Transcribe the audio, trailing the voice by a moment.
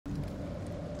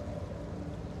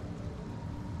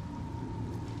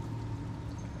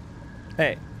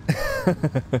Hey. I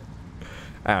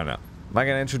don't know. Am I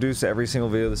going to introduce every single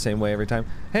video the same way every time?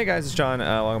 Hey guys, it's John.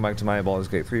 Welcome back to my Baldur's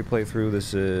Gate 3 playthrough.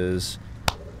 This is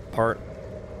part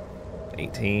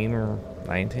 18 or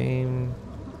 19,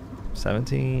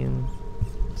 17,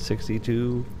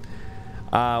 62.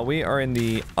 We are in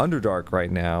the Underdark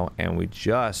right now, and we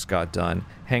just got done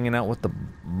hanging out with the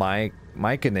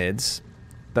myconids.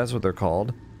 That's what they're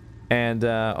called. And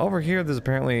over here, there's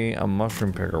apparently a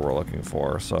mushroom picker we're looking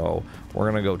for, so we're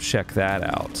gonna go check that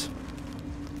out.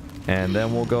 And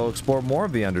then we'll go explore more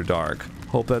of the Underdark.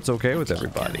 Hope that's okay with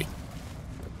everybody.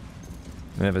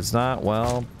 And if it's not,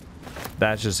 well,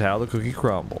 that's just how the cookie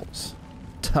crumbles.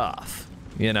 Tough,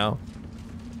 you know?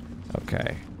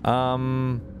 Okay.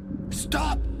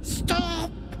 Stop!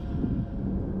 Stop!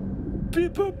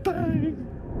 People bang!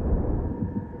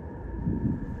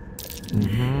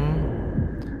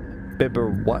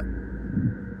 Bibber what?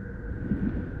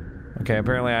 Okay,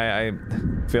 apparently I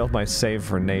failed my save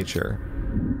for nature.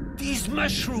 These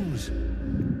mushrooms!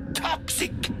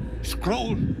 Toxic!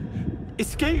 Scroll!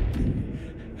 Escape!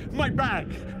 My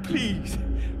bag, please!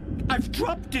 I've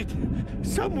dropped it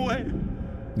somewhere!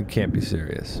 You can't be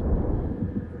serious.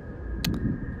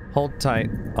 Hold tight,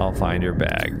 I'll find your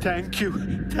bag. Thank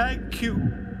you, thank you!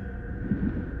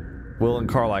 Will and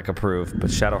Carlac approve, but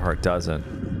Shadowheart doesn't.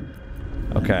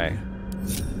 Okay.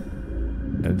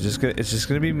 It's just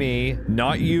gonna be me,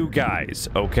 not you guys,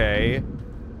 okay?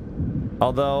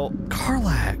 Although,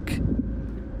 Carlac!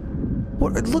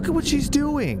 Look at what she's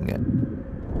doing!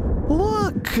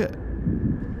 Look!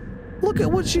 Look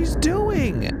at what she's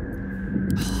doing!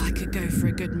 Oh, I could go for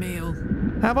a good meal.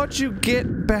 How about you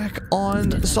get back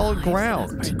on solid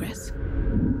ground? Progress.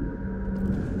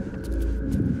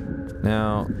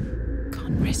 Now...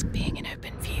 Can't risk being in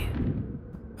open view.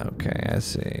 Okay, I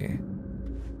see.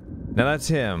 Now that's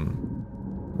him,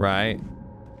 right?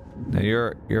 Now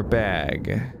your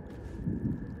bag.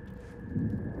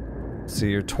 See,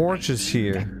 your torch is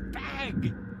here.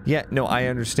 Bag! Yeah, no, I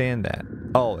understand that.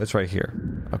 Oh, it's right here.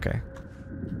 Okay. I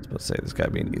was about to say, there's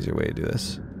gotta be an easier way to do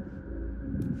this.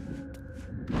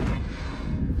 Time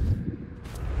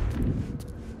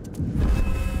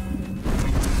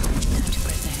to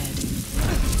press ahead.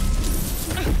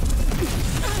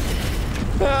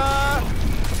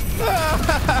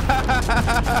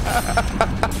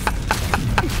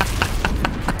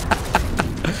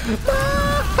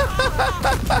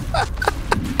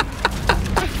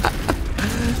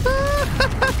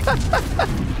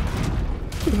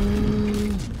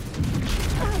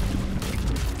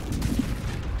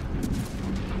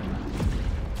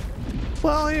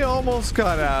 Well, he almost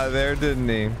got out of there, didn't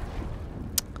he?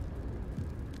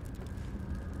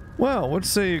 Well, let's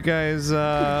say you guys,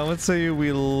 let's say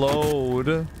we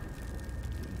load.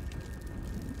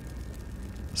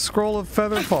 Scroll of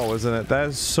Featherfall was in it. That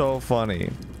is so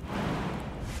funny.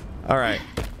 Alright.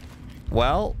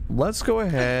 Well, let's go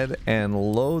ahead and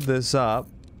load this up.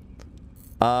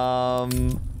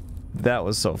 That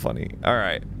was so funny.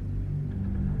 Alright.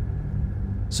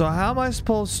 So how am I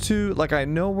supposed to, like, I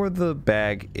know where the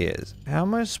bag is. How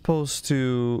am I supposed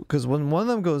to, because when one of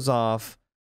them goes off,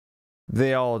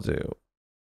 they all do.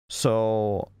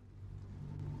 So,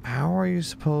 how are you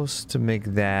supposed to make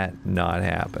that not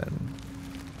happen?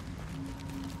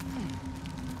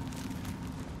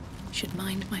 Should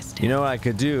mind my step. You know what I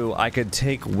could do? I could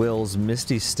take Will's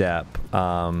Misty Step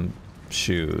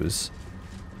shoes,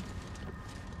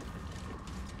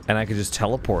 and I could just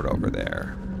teleport over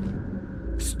there.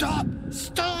 Stop!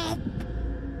 Stop!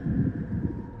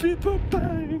 People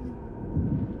bang!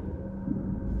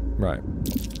 Right.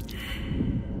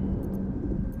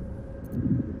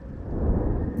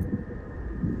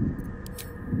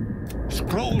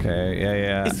 Scroll! Okay,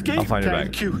 yeah. Escape, I'll find your bag.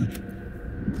 thank you.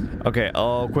 Okay,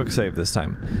 I'll quick save this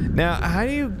time. Now, how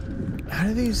do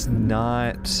these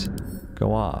not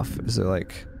go off? Is it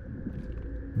like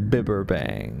Bibber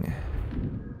Bang?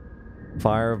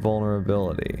 Fire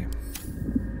vulnerability.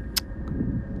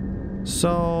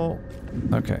 So,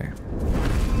 okay.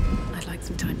 I'd like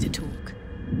some time to talk.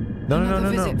 Another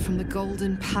visit from the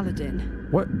Golden Paladin.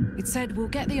 What? It said we'll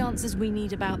get the answers we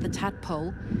need about the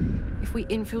tadpole if we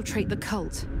infiltrate the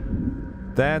cult.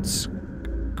 That's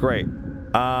great.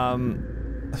 I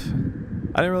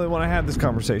didn't really want to have this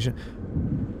conversation.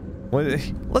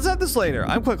 Let's have this later.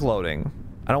 I'm quick loading.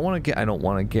 I don't want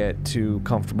to get too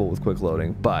comfortable with quick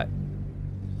loading, but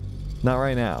not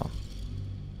right now.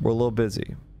 We're a little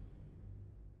busy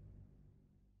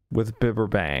with Bibber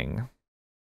Bang.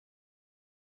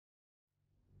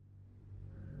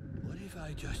 What if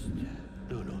I just...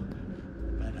 No.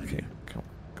 Okay, come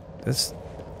on. This...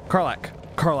 Carlac,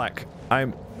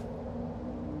 I'm...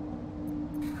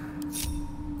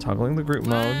 Toggling the group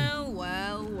mode.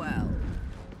 Well.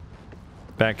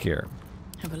 Back here.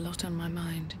 Have a lot on my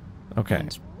mind. Okay.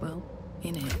 And, well,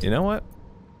 in it. You know what?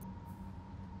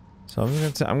 So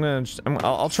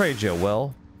I'll trade you,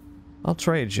 Will. I'll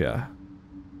trade you.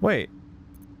 Wait.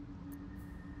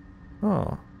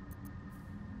 Oh.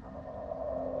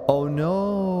 Oh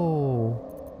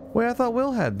no. Wait, I thought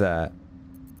Will had that.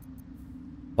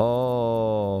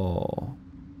 Oh.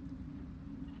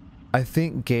 I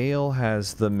think Gale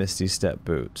has the Misty Step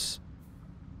boots.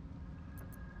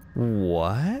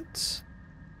 What?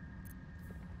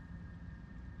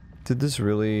 Did this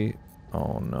really...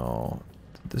 Oh no.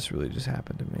 Did this really just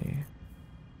happen to me?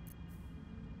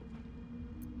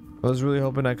 I was really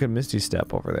hoping I could Misty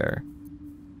Step over there.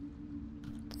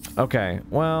 Okay,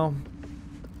 well...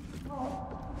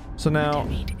 So now... I don't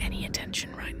need any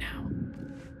attention right now.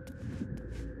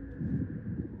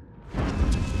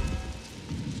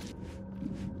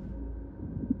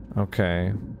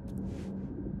 Okay.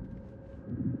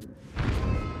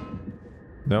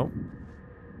 Nope.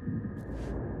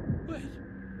 Wait.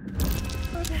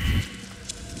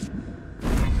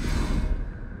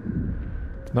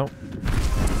 Nope.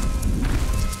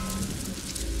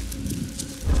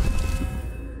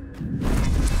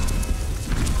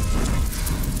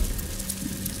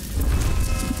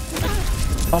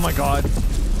 Oh my god.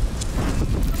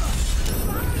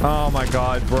 Oh my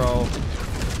god, bro.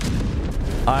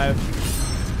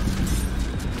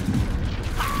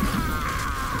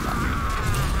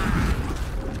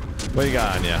 What you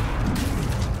got on ya?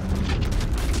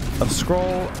 A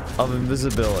scroll of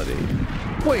invisibility.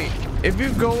 Wait, if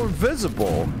you go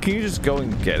invisible, can you just go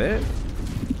and get it?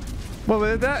 Well,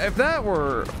 if that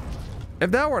were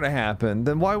to happen,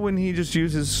 then why wouldn't he just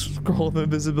use his scroll of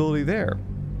invisibility there?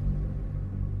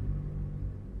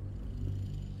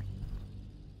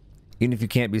 Even if you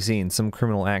can't be seen, some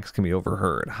criminal acts can be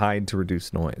overheard. Hide to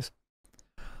reduce noise.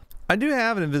 I do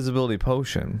have an invisibility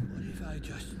potion. What if I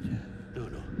just... No.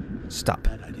 Stop.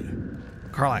 Bad idea.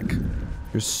 Karlak.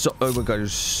 You're so... Oh my god, you're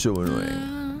so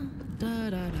annoying.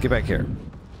 Get back here.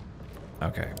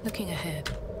 Okay. Looking ahead.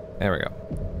 There we go.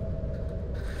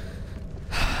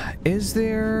 Is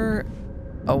there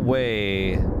a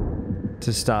way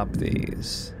to stop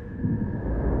these?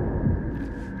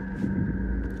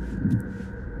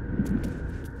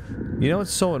 You know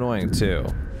what's so annoying too?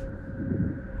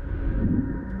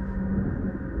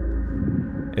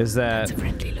 Is that That's a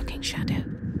friendly looking shadow.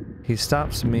 he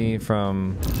stops me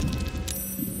from...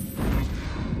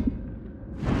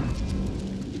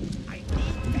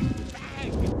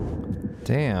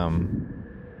 Damn.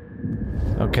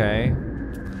 Okay.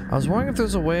 I was wondering if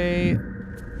there's a way...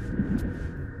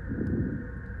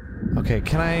 Okay,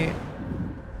 can I...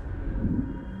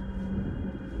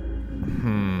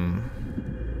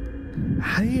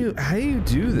 How do you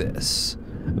do this?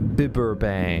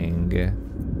 Bibberbang.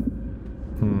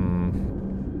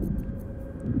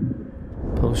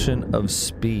 Potion of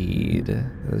speed.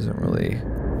 That doesn't really...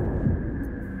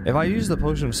 If I use the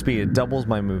potion of speed, it doubles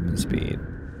my movement speed.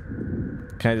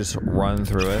 Can I just run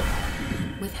through it?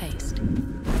 With haste.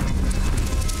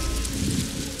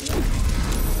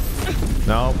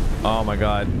 Nope. Oh my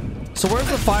god. So where's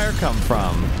the fire come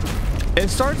from? It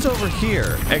starts over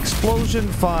here. Explosion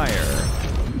fire.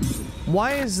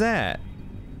 Why is that?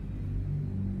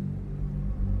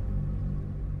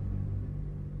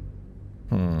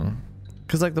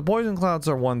 Because like the poison clouds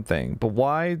are one thing, but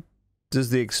why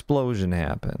does the explosion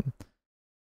happen?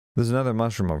 There's another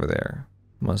mushroom over there.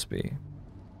 Must be.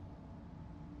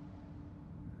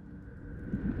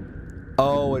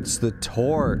 Oh, it's the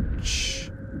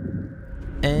torch.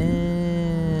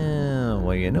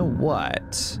 Well, you know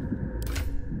what?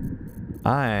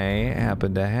 I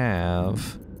happen to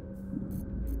have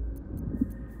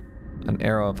an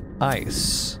arrow of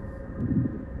ice.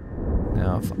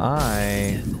 Now, if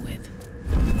I... Over with.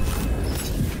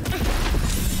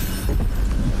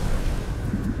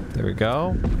 There we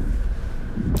go.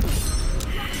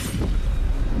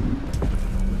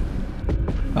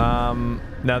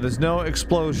 Now there's no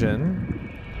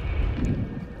explosion.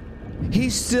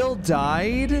 He still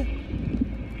died?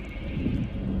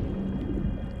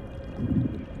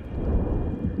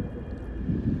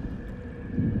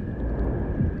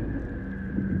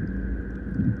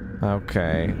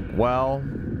 Okay, well...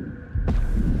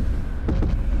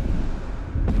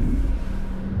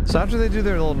 So after they do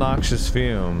their little noxious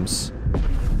fumes,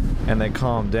 and they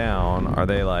calm down, are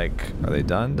they like, are they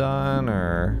done,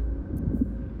 or...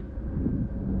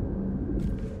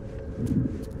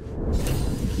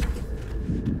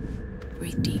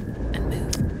 Breathe deep and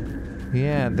move.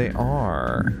 Yeah, they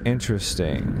are.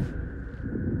 Interesting.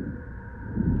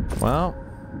 Well,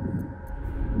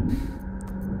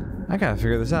 I gotta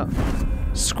figure this out.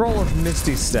 Scroll of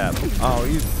Misty Step. Oh,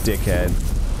 you dickhead.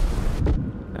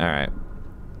 Alright.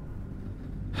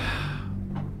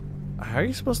 How are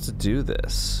you supposed to do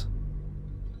this?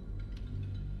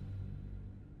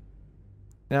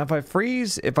 Now if I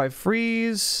freeze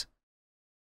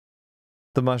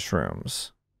the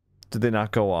mushrooms, do they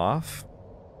not go off?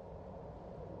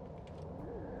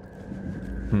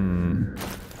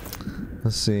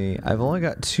 Let's see. I've only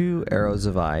got 2 arrows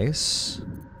of ice.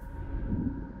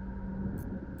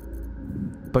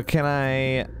 But can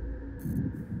I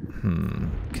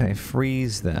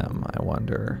freeze them, I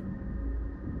wonder?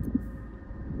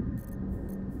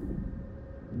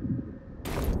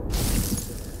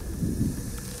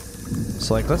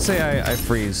 So like, let's say I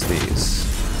freeze these.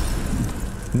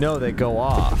 No, they go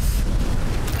off.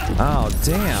 Oh,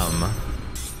 damn.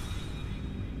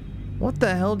 What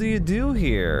the hell do you do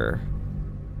here?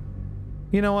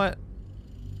 You know what?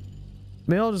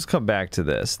 Maybe I'll just come back to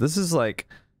this. This is like,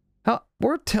 how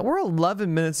we're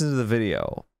 11 minutes into the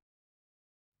video.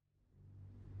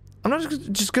 I'm not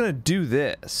just gonna do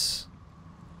this.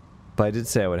 But I did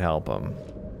say I would help him.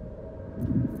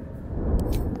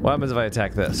 What happens if I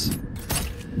attack this?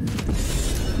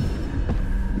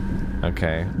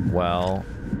 Okay, well,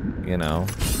 you know.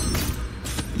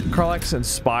 Karlach's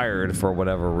inspired for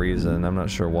whatever reason. I'm not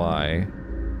sure why.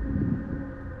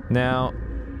 Now,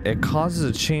 it causes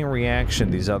a chain reaction,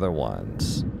 these other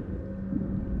ones.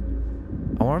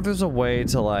 I wonder if there's a way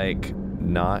to, like,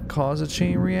 not cause a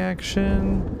chain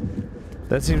reaction?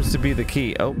 That seems to be the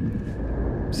key. Oh.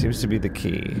 Seems to be the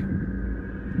key.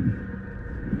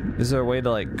 Is there a way to,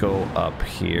 like, go up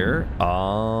here?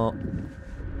 Oh.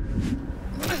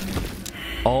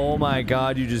 Oh my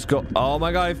god, you just go. Oh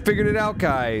my god, I figured it out,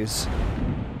 guys.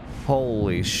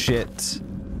 Holy shit.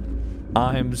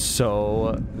 I'm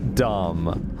so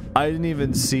dumb. I didn't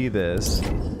even see this.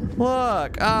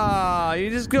 Look. Ah, you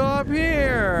just go up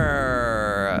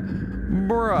here.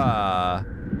 Bruh.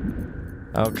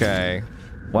 Okay.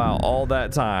 Wow, all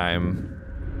that time.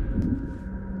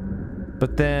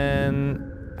 But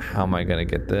then, how am I gonna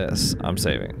get this? I'm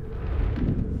saving.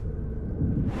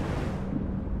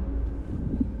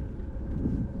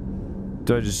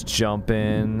 Do I just jump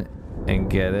in and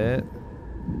get it?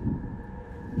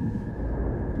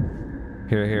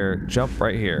 Here, here. Jump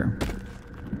right here.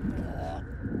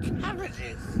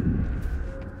 Cabbages.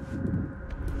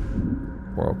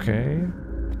 We're okay.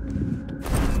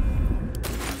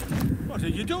 What are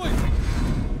you doing?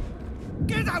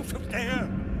 Get out of there!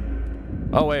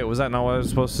 Oh wait, was that not what I was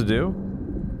supposed to do?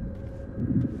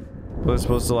 Was I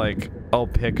supposed to like, oh,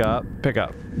 pick up? Pick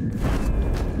up.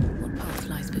 What path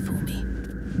lies before me?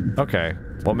 Okay.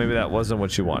 Well, maybe that wasn't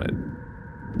what you wanted.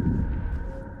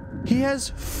 He has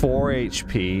 4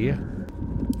 HP.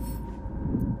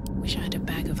 Wish I had a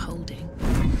bag of holding.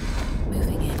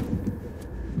 Moving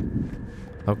in.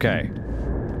 Okay.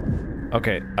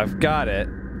 Okay, I've got it.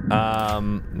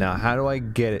 Now how do I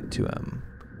get it to him?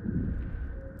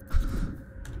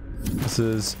 This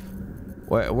is...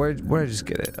 Where did I just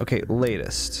get it? Okay,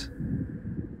 latest.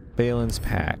 Balin's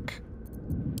pack.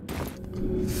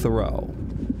 Throw.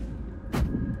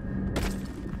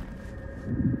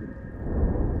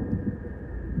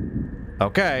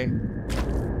 Okay.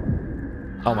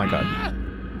 Oh my god.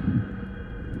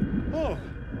 Oh,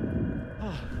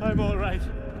 I'm all right.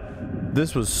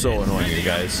 This was so annoying, you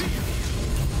guys.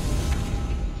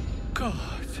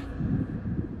 God,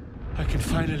 I can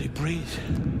finally breathe.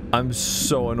 I'm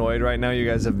so annoyed right now, you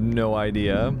guys have no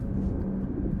idea.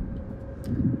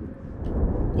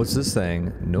 What's this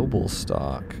thing? Noble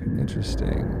stock.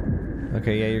 Interesting.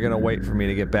 Okay, yeah, you're gonna wait for me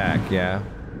to get back, yeah.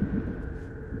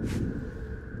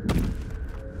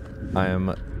 I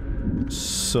am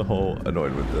so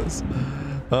annoyed with this.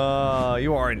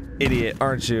 You are an idiot,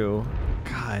 aren't you?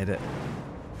 God.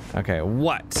 Okay,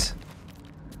 what?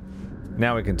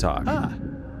 Now we can talk. Ah,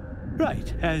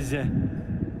 right. As,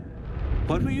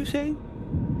 what were you saying?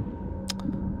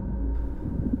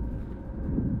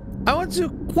 I went to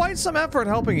quite some effort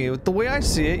helping you. The way I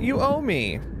see it, you owe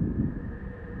me.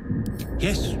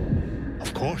 Yes,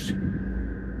 of course.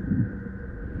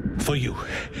 For you.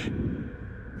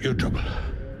 Your trouble.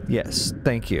 Yes,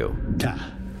 thank you.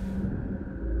 Ta.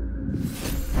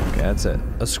 Okay, that's it.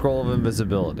 A scroll of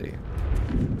invisibility.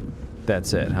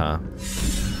 That's it, huh?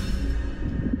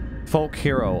 Folk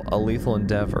hero, a lethal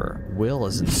endeavor. Will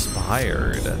is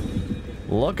inspired.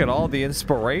 Look at all the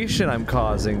inspiration I'm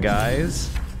causing,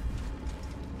 guys.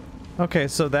 Okay,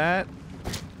 so that...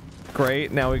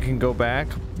 Great, now we can go back.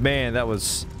 Man, that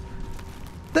was...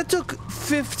 That took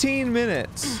 15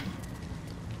 minutes.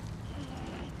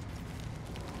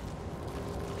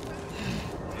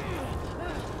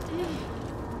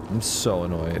 I'm so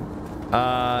annoyed.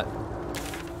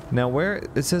 Now where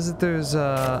it says that there's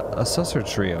a susser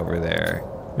tree over there.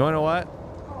 You wanna know what?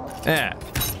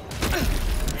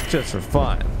 Just for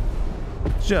fun.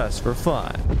 Just for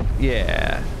fun.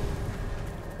 Yeah.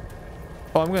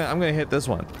 Oh, I'm gonna hit this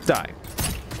one. Die.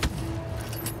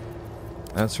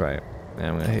 That's right. And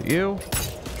I'm gonna hit you.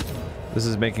 This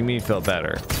is making me feel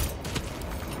better.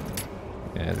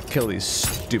 Yeah, kill these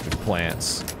stupid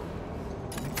plants.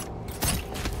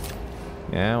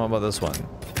 Yeah, what about this one?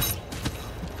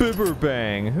 Bibber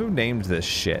bang. Who named this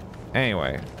shit?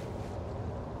 Anyway.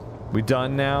 We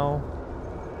done now?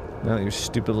 Now that your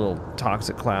stupid little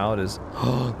toxic cloud is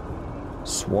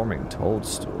swarming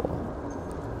toadstool.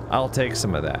 I'll take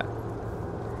some of that.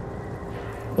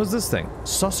 What's this thing?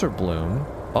 Susser bloom.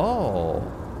 Oh.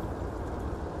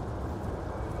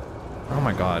 Oh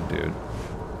my god, dude.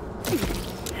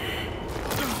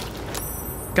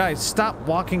 Guys, stop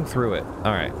walking through it.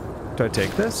 Alright. Do I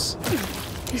take this?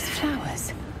 These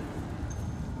flowers.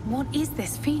 What is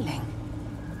this feeling?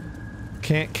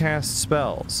 Can't cast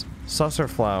spells. Susser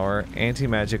flower,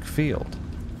 anti-magic field.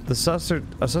 A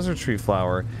susser tree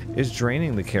flower is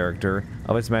draining the character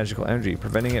of its magical energy,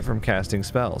 preventing it from casting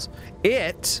spells.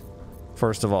 It,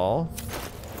 first of all.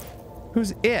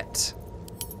 Who's it?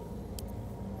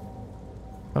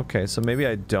 Okay, so maybe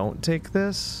I don't take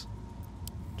this?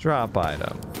 Drop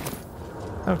item.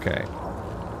 Okay.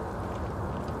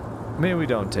 Maybe we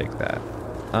don't take that.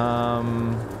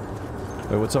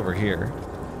 Wait, what's over here?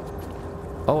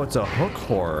 Oh, it's a hook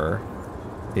horror.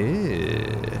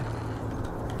 Ew.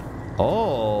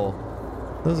 Oh,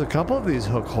 there's a couple of these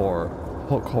hook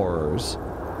horrors.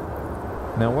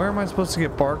 Now, where am I supposed to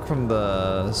get bark from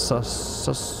the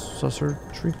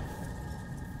susser tree?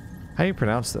 How do you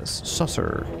pronounce this?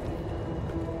 Susser.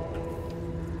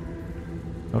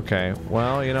 Okay.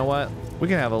 Well, you know what? We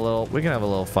can have a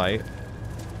little fight.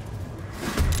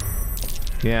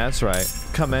 Yeah, that's right.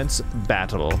 Commence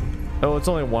battle. Oh, it's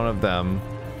only one of them.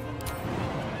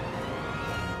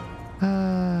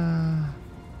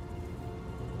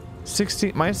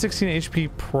 Minus 16 HP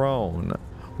prone.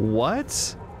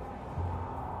 What?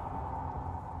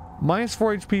 Minus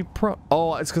 4 HP prone.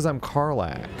 Oh, it's because I'm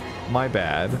Karlach. My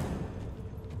bad.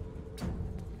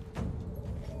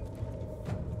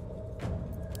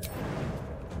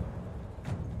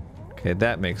 Okay,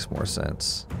 that makes more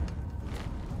sense.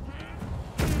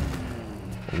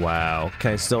 Wow.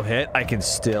 Can I still hit? I can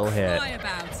still hit. Lie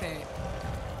about it.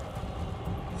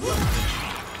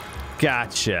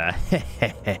 Gotcha.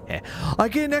 I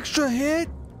get an extra hit?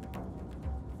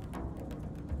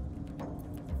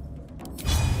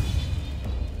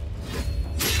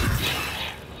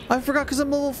 I forgot because I'm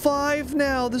level 5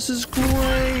 now. This is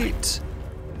great.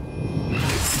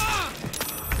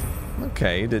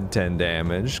 Okay, you did 10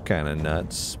 damage. Kind of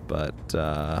nuts, but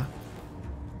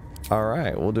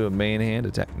alright, we'll do a main hand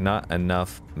attack. Not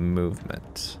enough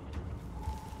movement.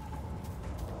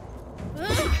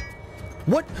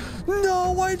 What?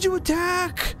 No, why did you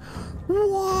attack?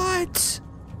 What?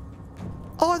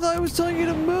 Oh, I thought I was telling you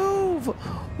to move.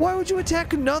 Why would you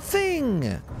attack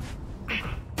nothing?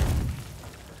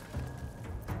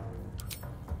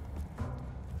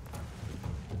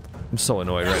 I'm so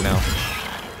annoyed right now.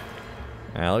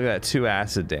 Ah, look at that 2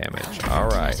 acid damage.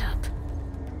 Alright.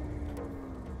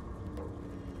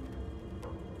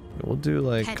 We'll do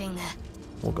like... Heading there.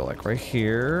 We'll go like right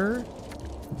here.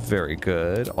 Very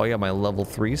good. Oh yeah, my level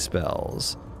 3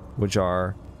 spells, which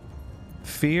are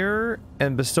Fear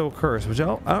and Bestow Curse, which I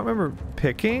don't remember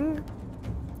picking.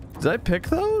 Did I pick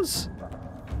those?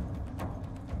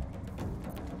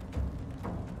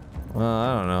 Well,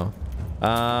 I don't know.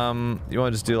 You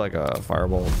want to just do like a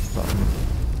fireball or something?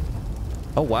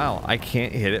 Oh wow, I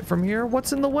can't hit it from here?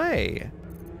 What's in the way?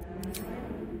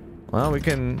 Well, we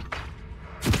can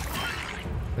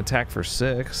attack for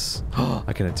 6.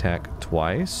 I can attack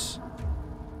twice?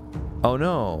 Oh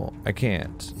no, I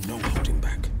can't. No holding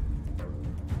back.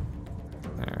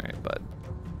 Alright, bud.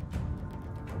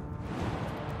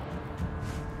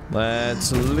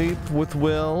 Let's leap with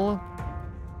will.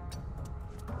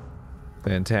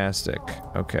 Fantastic.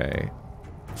 Okay.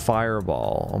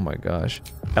 Fireball. Oh my gosh.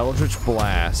 Eldritch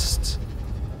Blast.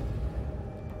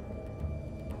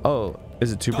 Oh,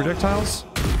 is it 2 projectiles?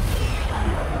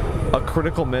 A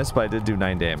critical miss, but I did do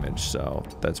 9 damage, so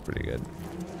that's pretty good.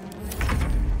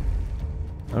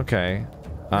 Okay.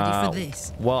 Ready for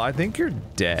this? Well, I think you're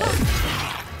dead.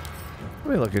 Let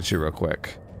me look at you real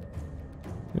quick.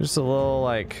 You're just a little,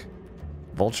 like,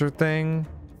 vulture thing.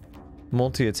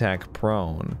 Multi-attack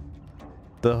prone.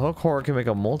 The hook horror can make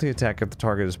a multi-attack if the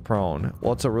target is prone.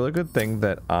 Well, it's a really good thing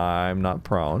that I'm not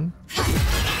prone.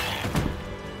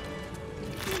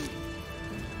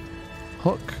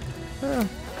 Hook.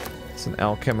 It's an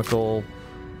alchemical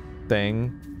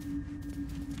thing.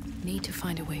 Need to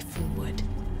find a way forward.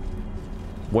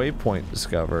 Waypoint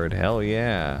discovered. Hell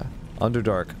yeah.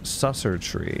 Underdark susser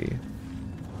tree.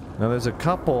 Now there's a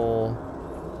couple.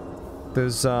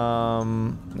 There's now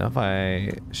if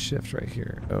I shift right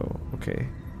here. Oh, okay.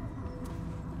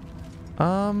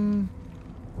 Can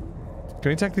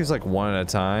we take these like one at a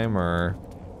time, or?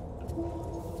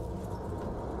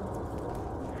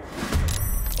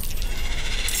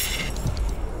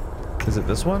 Is it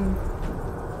this one?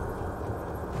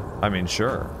 I mean,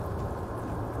 sure.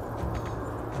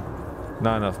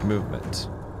 Not enough movement.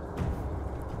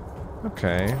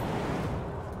 Okay.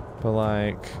 But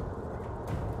like...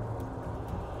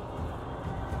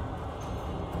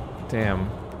 Damn.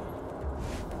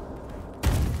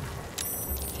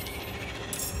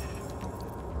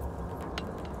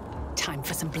 Time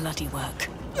for some bloody work.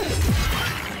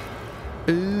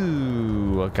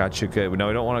 Ooh, I got you good. No,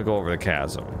 we don't want to go over the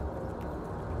chasm.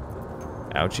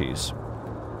 Ouchies.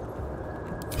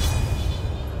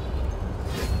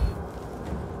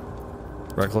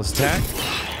 Reckless attack.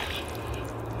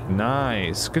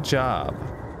 Nice. Good job.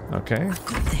 Okay. I've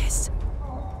got this.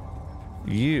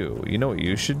 You know what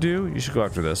you should do? You should go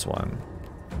after this one.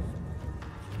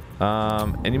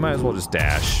 And you might as well just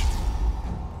dash.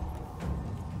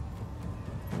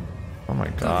 Oh my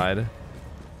god.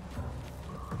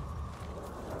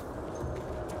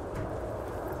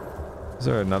 Is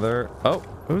there another? Oh,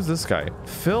 who's this guy?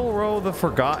 Philro the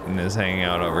Forgotten is hanging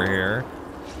out over here.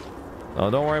 Oh,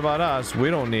 don't worry about us.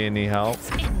 We don't need any help.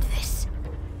 Let's end this.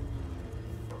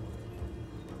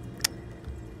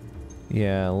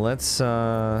 Yeah, let's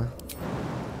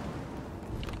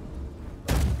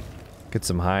get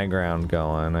some high ground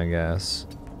going, I guess.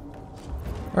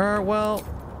 Or, well,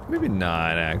 maybe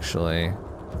not actually.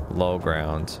 Low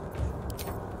ground.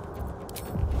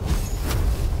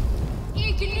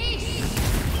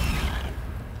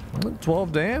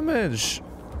 12 damage.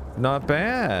 Not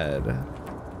bad.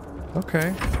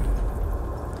 Okay.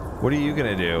 What are you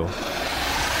gonna do?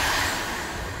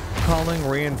 Calling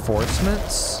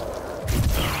reinforcements?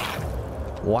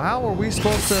 Wow, are we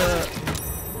supposed to...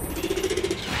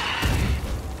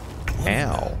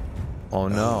 Ow. Oh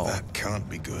no. That can't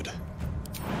be good.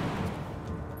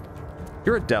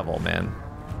 You're a devil, man.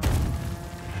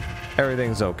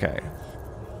 Everything's okay.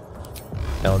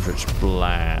 Eldritch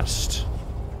Blast.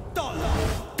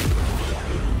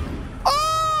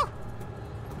 Ah!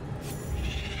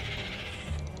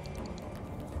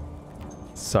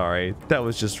 Sorry, that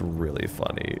was just really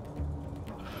funny.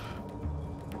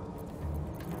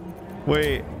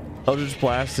 Wait, Eldritch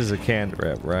Blast is a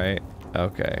cantrip, right?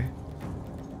 Okay.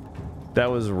 That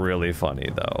was really funny,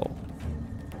 though.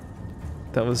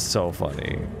 That was so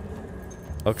funny.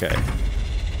 Okay.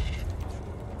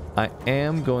 I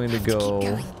am going to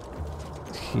go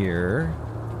here.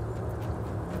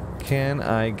 Can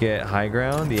I get high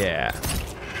ground? Yeah.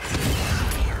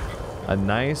 A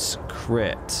nice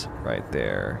crit right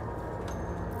there.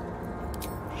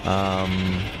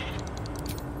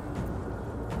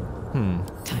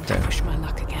 Time to push my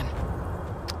luck again.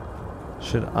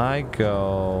 Should I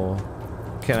go?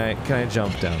 Can I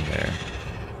jump down there?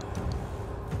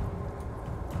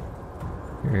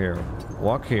 Here.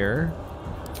 Walk here.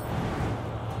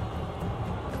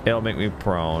 It'll make me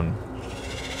prone.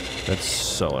 That's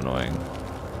so annoying.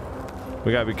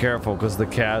 We gotta be careful because the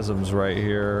chasm's right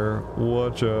here.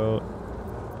 Watch out.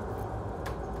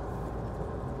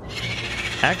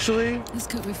 Actually, Let's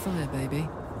cook with fire, baby.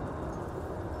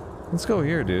 let's go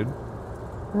here, dude.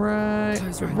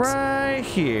 Close ranks. Right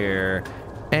here.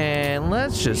 And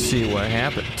let's just see what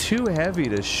happened. Too heavy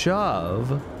to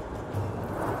shove.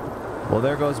 Well,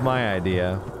 there goes my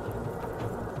idea.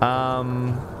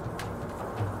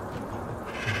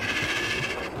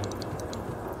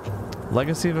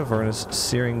 Legacy of Avernus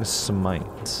Searing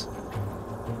Smite.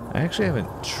 I actually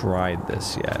haven't tried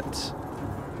this yet.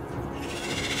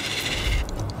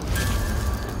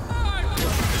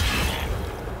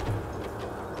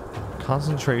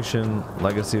 Concentration,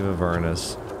 Legacy of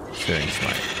Avernus, Searing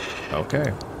Smite.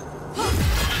 Okay.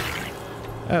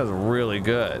 That was really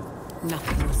good.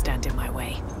 Nothing will stand in my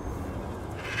way.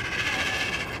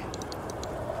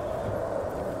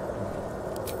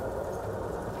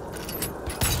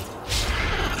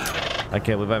 I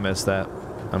can't believe I missed that.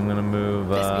 I'm gonna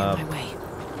move Let's be on my way.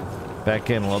 back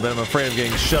in a little bit. I'm afraid of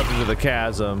getting shoved into the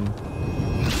chasm.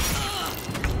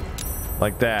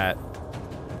 Like that.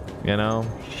 You know?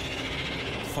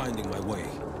 Finding my way.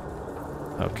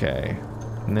 Okay.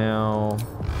 Now...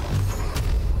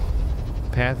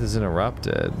 Path is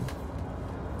interrupted.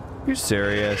 You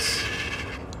serious?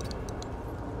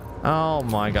 Oh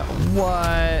my god.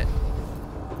 What?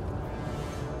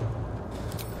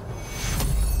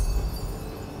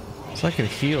 So I can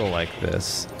heal like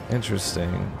this.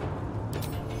 Interesting.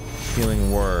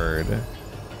 Healing word.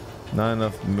 Not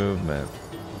enough movement.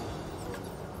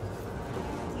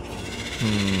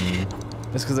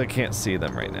 It's because I can't see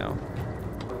them right now.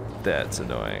 That's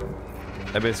annoying.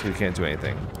 I basically can't do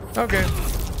anything. Okay.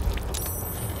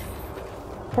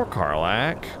 Poor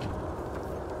Karlak.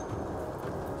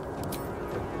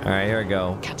 Alright, here we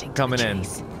go. Coming in.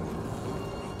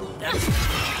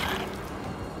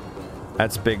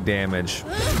 That's big damage.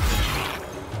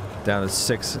 Down to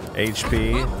 6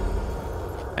 HP.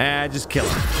 Just kill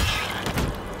him.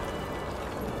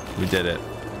 We did it.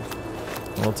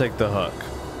 We'll take the hook.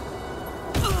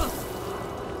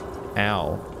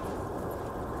 Ow.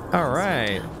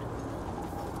 Alright.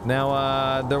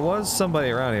 Now, there was somebody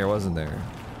around here, wasn't there?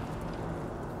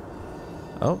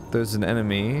 Oh, there's an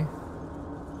enemy.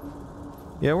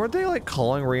 Yeah, weren't they like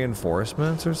calling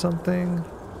reinforcements or something?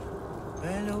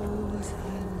 Bellows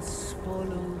and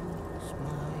swallows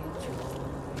my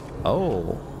joy.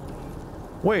 Oh.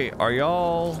 Wait, are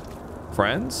y'all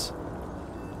friends?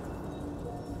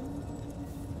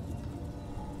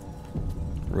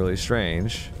 Really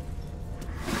strange.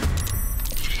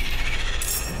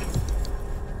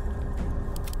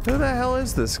 Who the hell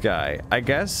is this guy? I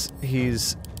guess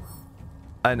he's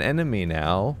an enemy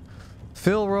now.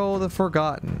 Philro the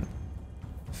Forgotten.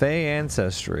 Fey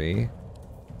Ancestry.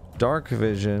 Dark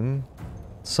Vision.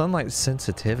 Sunlight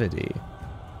Sensitivity.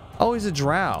 Oh, he's a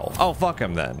drow. Oh, fuck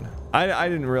him then. I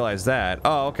didn't realize that.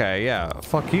 Oh, okay, yeah.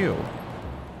 Fuck you.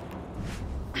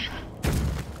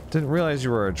 Didn't realize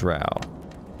you were a drow.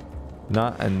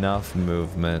 Not enough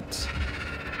movement.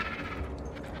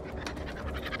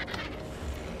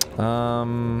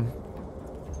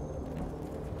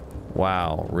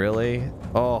 Wow, really?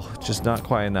 Oh, just not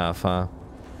quite enough, huh?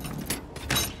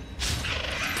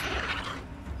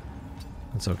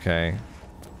 It's okay.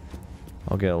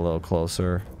 I'll get a little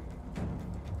closer.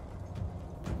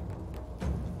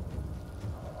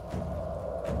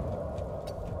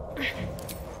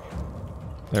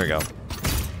 There we go.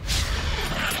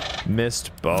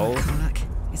 Missed both. Karlak,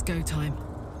 it's go time.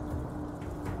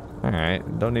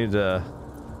 Alright, don't need to...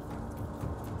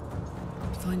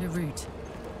 Find a route.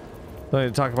 Don't need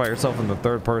to talk about yourself in the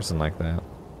third person like that.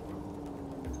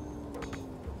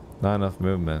 Not enough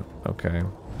movement. Okay.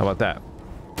 How about that?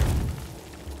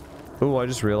 Ooh, I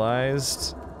just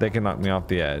realized they can knock me off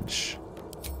the edge.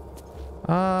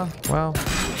 Well.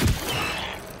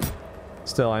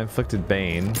 Still, I inflicted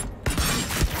Bane.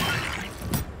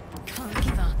 Can't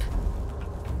give up.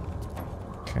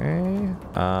 Okay.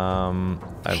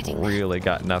 I've really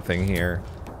got nothing here.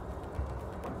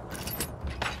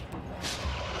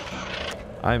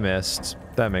 I missed.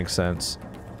 That makes sense.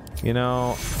 You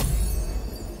know,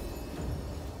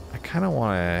 I kind of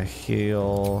want to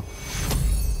heal.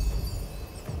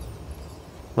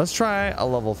 Let's try a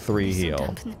level 3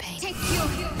 heal.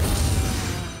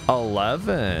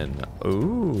 11.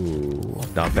 Ooh,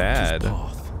 not bad.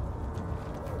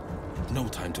 No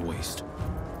time to waste.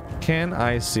 Can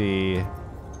I see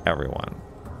everyone?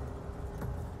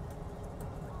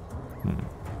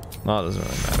 No, it doesn't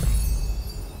really matter.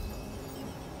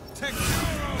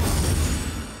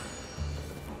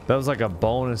 That was like a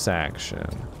bonus action.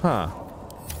 Huh.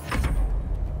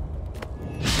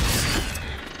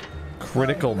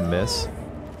 Critical miss.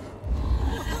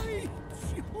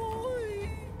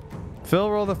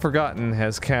 Philro the Forgotten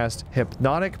has cast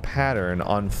Hypnotic Pattern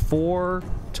on 4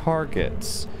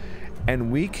 targets,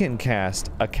 and we can cast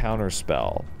a counter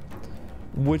spell,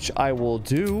 which I will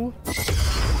do.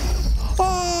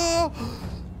 Oh!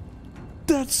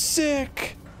 That's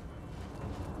sick!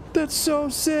 That's so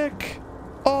sick!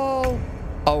 Oh!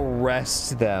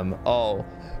 Arrest them. Oh,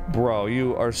 bro,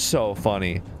 you are so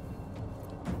funny.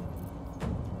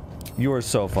 You are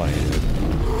so funny, dude.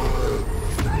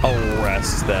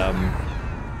 Arrest them.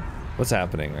 What's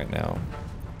happening right now?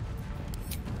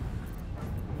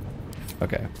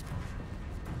 Okay.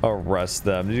 Arrest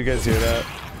them. Did you guys hear that?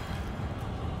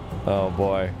 Oh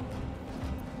boy.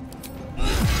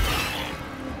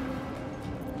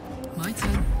 My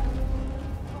turn.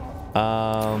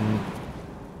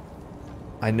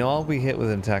 I know I'll be hit with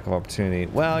an attack of opportunity.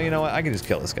 Well, you know what? I can just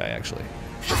kill this guy, actually.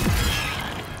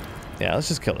 Yeah, let's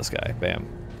just kill this guy. Bam.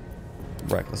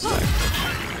 Reckless attack.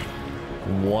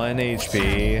 1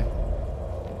 HP.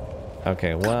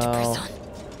 Okay, well,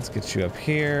 let's get you up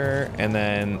here. And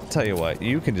then, tell you what,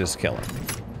 you can just kill him.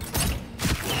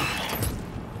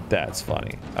 That's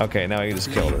funny. Okay, now I can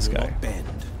just kill this guy. Bend.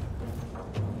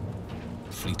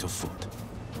 Fleet of foot.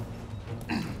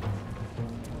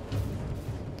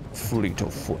 Fleet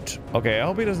of foot. Okay, I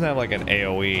hope he doesn't have like an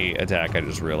AoE attack, I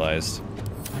just realized.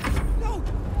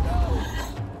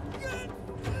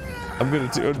 I'm gonna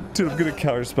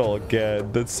counterspell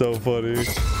again. That's so funny.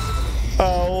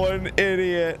 Oh, what an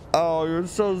idiot. Oh, you're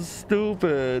so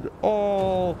stupid.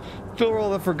 Oh, fill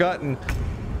roll the forgotten.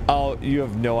 Oh, you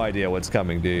have no idea what's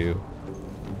coming, do you?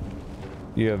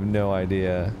 You have no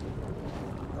idea.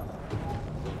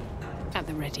 At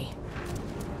the ready.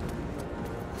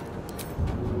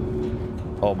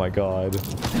 Oh my god.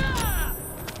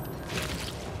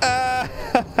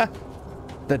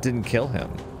 That didn't kill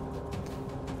him.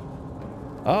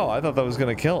 Oh, I thought that was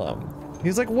gonna kill him.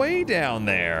 He's like way down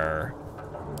there.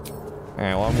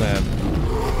 Alright, well I'm gonna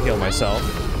heal myself.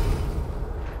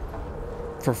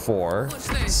 For 4.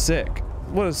 Sick.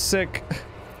 What a sick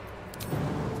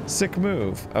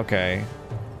move. Okay.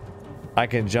 I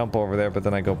can jump over there, but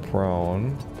then I go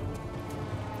prone.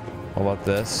 How about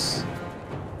this?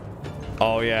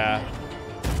 Oh yeah.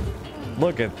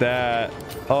 Look at that.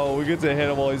 Oh, we get to hit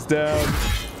him while he's down.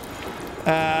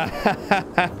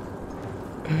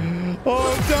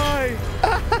 Oh, die!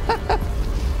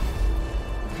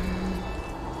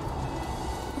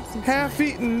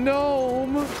 Half-eaten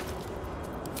gnome.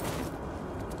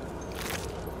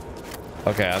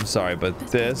 Okay, I'm sorry, but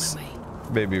this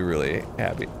made me really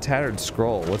happy. Tattered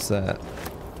scroll. What's that?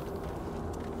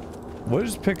 What did I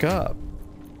just pick up?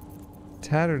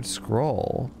 Tattered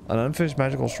scroll. An unfinished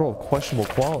magical scroll of questionable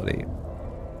quality.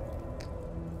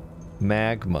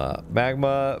 Magma.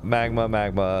 Magma.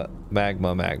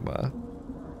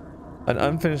 An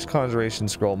unfinished conjuration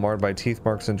scroll marred by teeth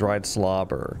marks and dried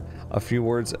slobber. A few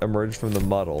words emerged from the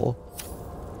muddle.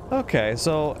 Okay,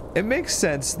 so it makes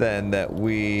sense then that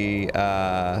we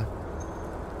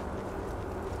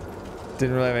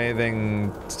didn't really have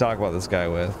anything to talk about this guy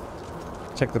with.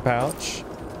 Check the pouch.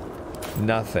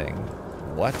 Nothing.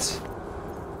 What?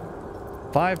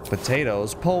 5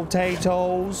 potatoes.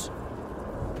 Potatoes.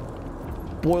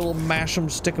 Boil them, mash them,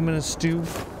 stick them in a stew.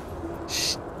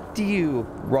 Stew.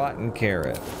 Rotten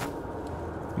carrot.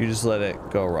 You just let it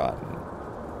go rotten.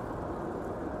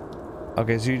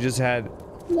 Okay, so you just had...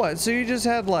 What? So you just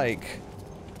had, like...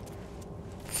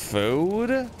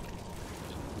 food?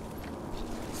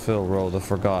 Phil Roll the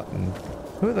Forgotten.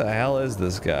 Who the hell is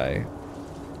this guy?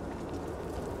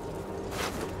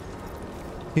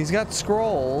 He's got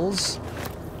scrolls.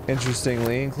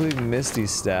 Interestingly, including Misty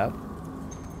Step.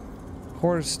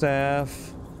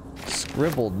 Quarterstaff.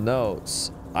 Scribbled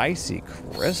notes. Icy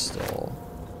crystal.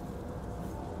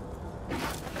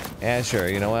 Yeah, sure.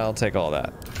 You know what? I'll take all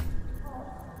that.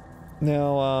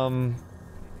 Now,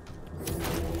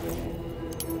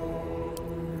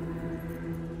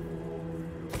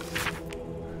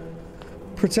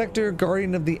 Protector,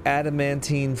 Guardian of the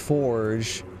Adamantine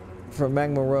Forge. From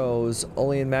Magma Rose,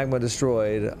 only in Magma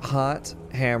Destroyed. Hot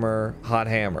hammer, hot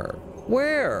hammer.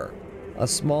 Where? A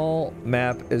small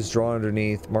map is drawn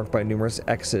underneath, marked by numerous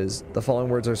X's. The following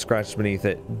words are scratched beneath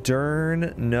it.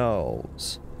 Dern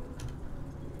knows.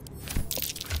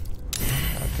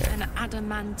 Okay. An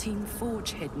adamantine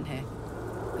forge hidden here.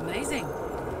 Amazing.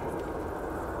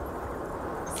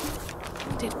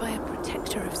 Wielded by a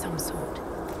protector of some sort.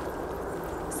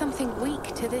 Something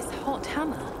weak to this hot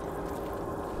hammer.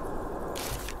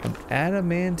 An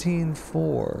adamantine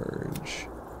forge.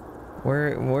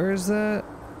 Where is that?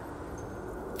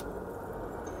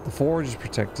 The forge is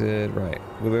protected, right.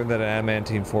 We learned that an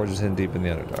adamantine forge is hidden deep in the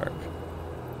Underdark.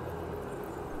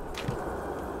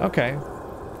 Okay.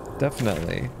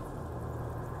 Definitely.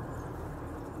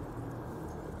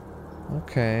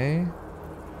 Okay.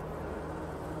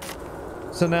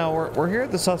 So now we're here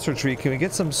at the Susser tree. Can we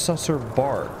get some Susser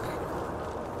bark?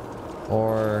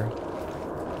 Or...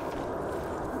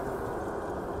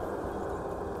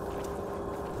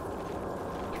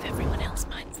 If everyone else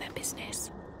minds their business,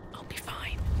 I'll be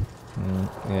fine.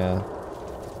 Yeah.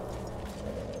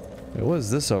 What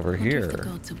is this over here? The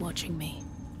gods are watching me.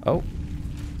 Oh.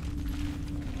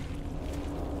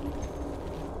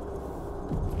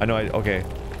 I know, okay.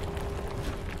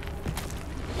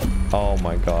 Oh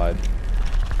my god.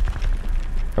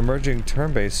 Emerging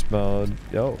turn-based mode.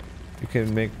 Oh, you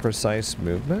can make precise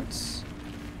movements?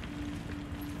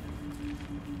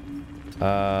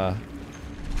 Hey-ho.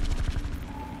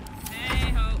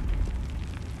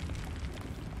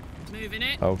 Moving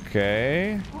it.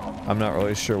 Okay. I'm not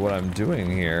really sure what I'm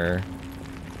doing here.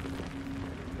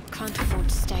 Can't afford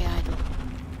to stay idle.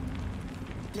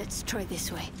 Let's try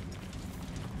this way.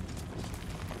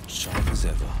 Sharp as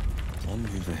ever. One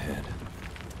move ahead.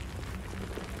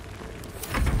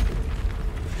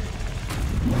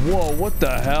 Whoa, what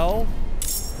the hell?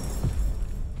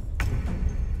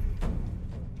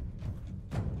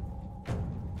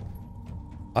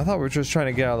 I thought we were just trying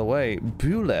to get out of the way.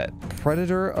 Bullet,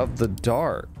 Predator of the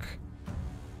Dark.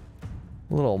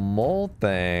 Little mole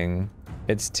thing.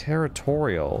 It's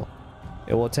territorial.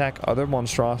 It will attack other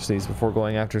monstrosities before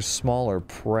going after smaller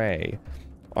prey.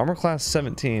 Armor class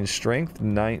 17, strength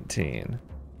 19.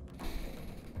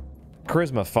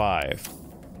 Charisma 5.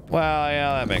 Well,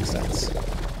 yeah, that makes sense.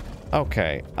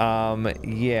 Okay,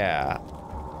 yeah.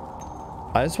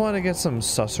 I just want to get some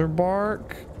susser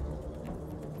bark,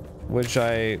 which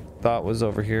I thought was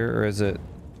over here, or is it?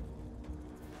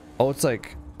 Oh, it's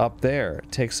like up there.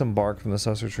 Take some bark from the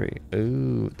susser tree.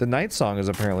 Ooh, the night song is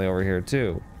apparently over here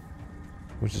too,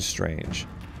 which is strange.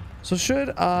 So should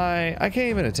I can't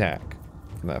even attack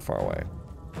from that far away.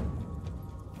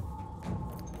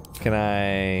 Can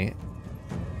I?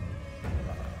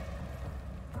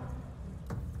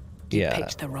 Yeah. You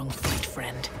picked the wrong fight,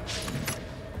 friend.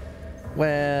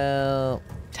 Well,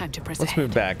 Time to press let's ahead.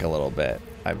 move back a little bit.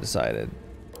 I've decided.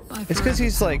 Bye It's because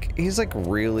forever, he's like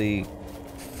really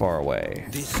far away.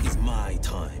 This is my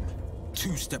time.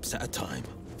 2 steps at a time.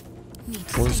 Need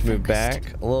to We'll stay just move focused.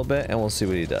 back a little bit and we'll see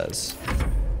what he does.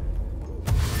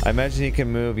 I imagine he can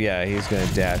move. Yeah, he's gonna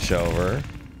dash over.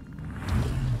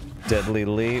 Deadly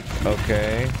leap.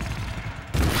 Okay.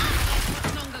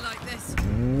 Longer like this.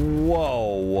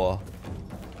 Whoa.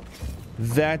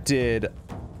 That did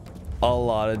a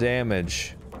lot of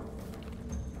damage.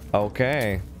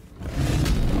 Okay.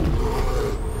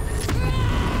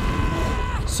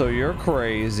 So you're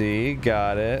crazy.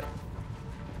 Got it.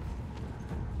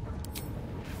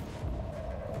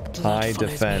 Blood High follows me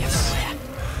defense. everywhere.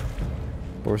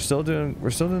 But we're still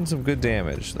doing some good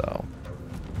damage though.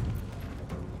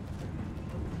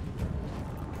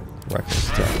 Reckless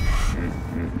touch.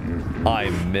 I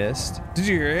missed. Did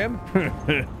you hear him?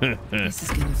 This is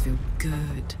gonna feel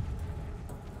good.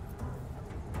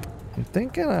 I'm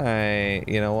thinking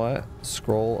you know what?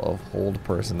 Scroll of hold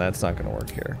person. That's not gonna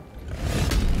work here.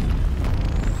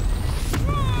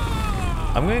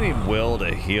 I'm gonna need Will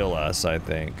to heal us, I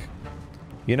think.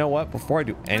 You know what? Before I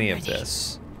do any of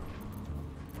this,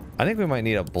 I think we might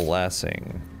need a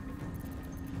blessing.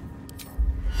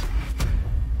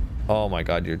 Oh my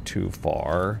god, you're too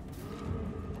far.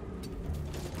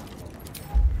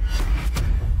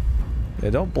 Yeah,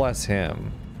 don't bless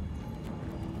him.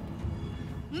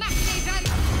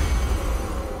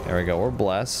 There we go, we're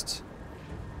blessed.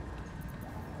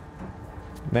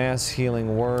 Mass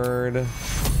healing word.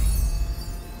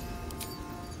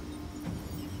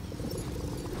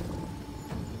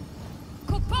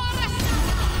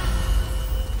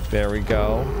 There we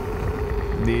go.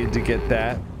 Need to get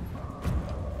that.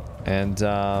 And,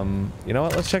 you know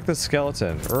what? Let's check the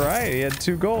skeleton. Right, he had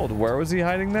 2 gold. Where was he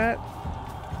hiding that?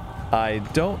 I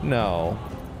don't know.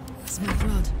 Smell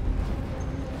blood.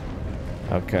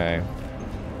 Okay.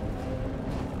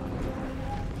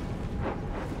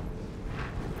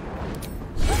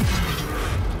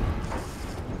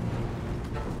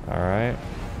 Alright.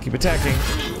 Keep attacking.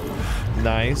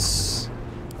 Nice.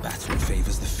 Battle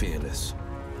favors the fearless.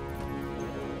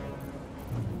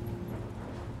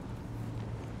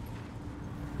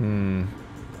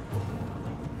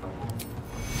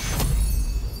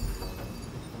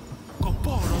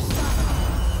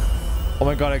 Oh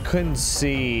my god, I couldn't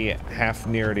see half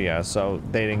Nerdia, so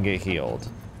they didn't get healed.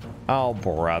 Oh,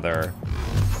 brother.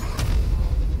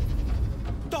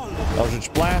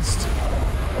 Eldritch Blast.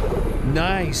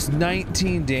 Nice,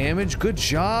 19 damage. Good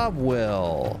job,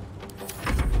 Will.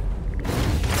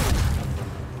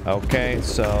 Okay,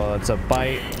 so that's a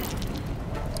bite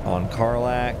on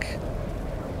Karlak.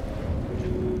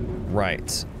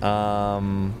 Right.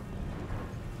 We'll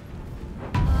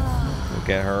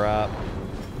get her up.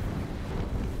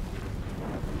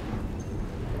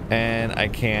 And I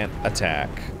can't attack.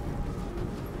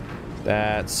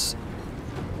 That's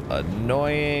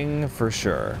annoying for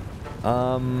sure. So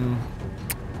I'm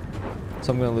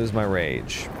gonna lose my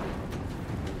rage.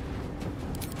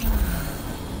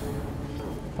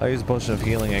 I'll use a potion of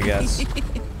healing, I guess.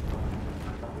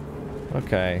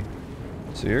 Okay.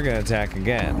 So you're gonna attack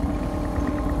again.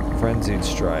 Frenzied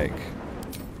strike.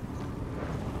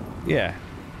 Yeah.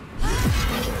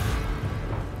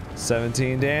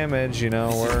 17 damage, you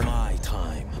know, This is my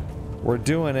time. we're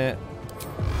doing it.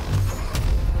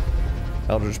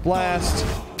 Eldritch Blast.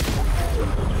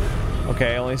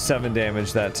 Okay, only 7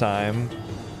 damage that time.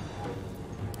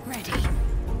 Ready.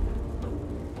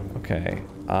 Okay,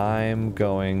 I'm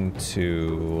going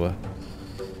to...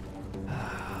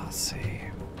 let's see.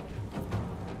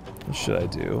 What should I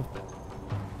do?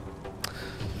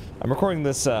 I'm recording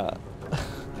this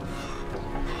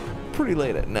pretty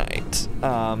late at night.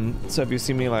 So if you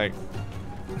see me like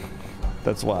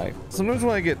That's why. Sometimes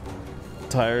when I get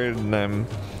tired and I'm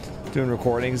doing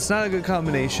recordings, it's not a good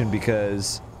combination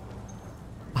because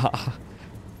I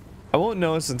won't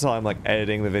notice until I'm like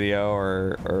editing the video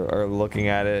or looking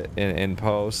at it in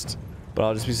post, but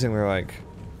I'll just be sitting there like,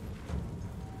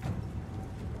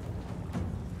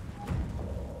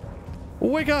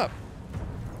 wake up!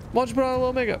 Why don't you put on a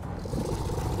little makeup?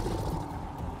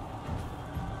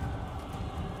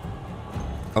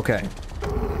 Okay,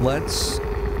 let's...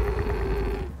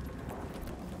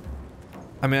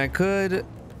 I mean, I could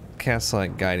cast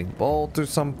like Guiding Bolt or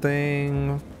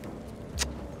something.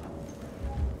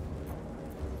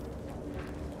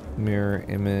 Mirror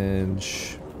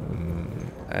image.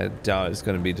 I doubt it's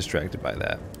going to be distracted by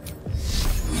that.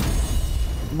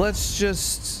 Let's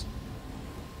just...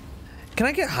 Can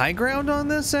I get high ground on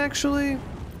this, actually?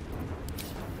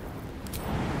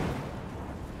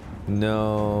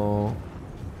 No,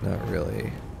 not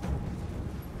really.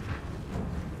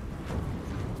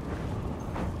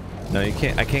 No, you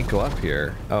can't. I can't go up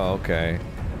here. Oh, okay.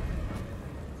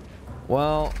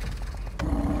 Well,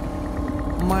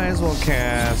 might as well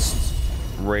cast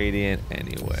Radiant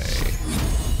anyway.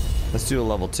 Let's do a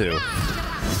level 2.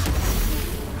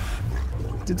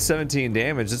 Did 17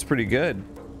 damage. That's pretty good.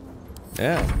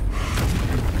 Yeah.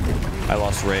 I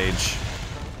lost rage.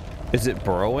 Is it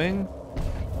burrowing?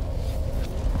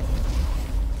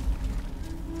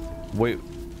 Wait,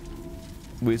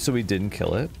 so we didn't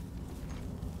kill it?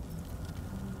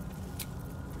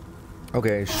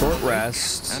 Okay, short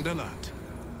rest. And alert.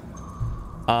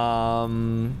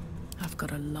 I've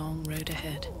got a long road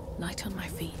ahead. Light on my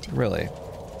feet. Really?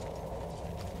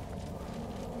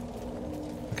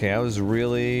 Okay, I was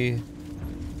really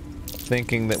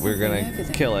thinking that we were gonna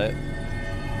kill it.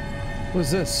 What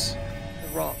is this?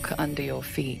 The rock under your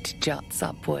feet juts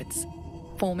upwards,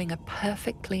 forming a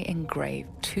perfectly engraved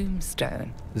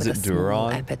tombstone Is with it a small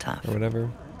Duron epitaph. or whatever?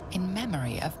 In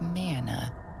memory of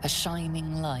Myrna, a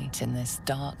shining light in this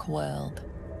dark world.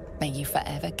 May you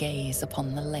forever gaze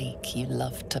upon the lake you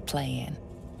love to play in.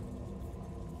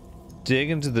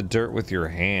 Dig into the dirt with your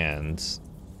hands.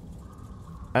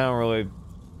 I don't really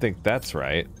think that's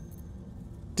right.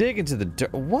 Dig into the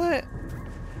dirt. What?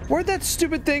 Where'd that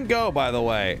stupid thing go, by the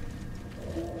way?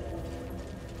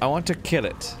 I want to kill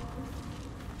it.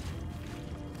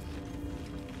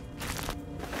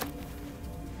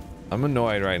 I'm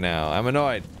annoyed right now. I'm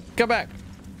annoyed. Come back.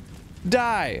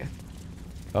 Die.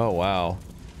 Oh, wow.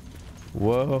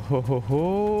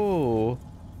 Whoa.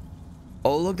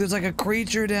 Oh, look, there's like a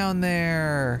creature down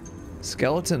there.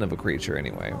 Skeleton of a creature,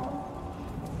 anyway.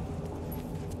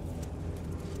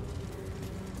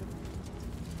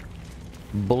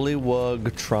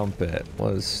 Bullywug Trumpet.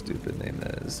 What a stupid name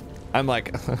that is. I'm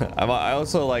like, I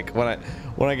also like when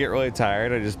I get really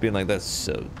tired, I just being like, that's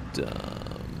so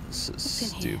dumb, so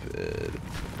stupid.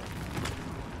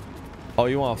 Oh,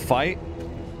 you want to fight?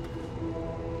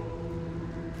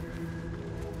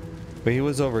 But he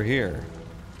was over here.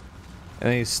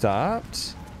 And he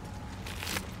stopped?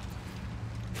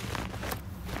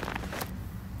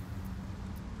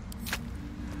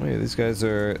 Wait, these guys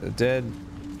are dead.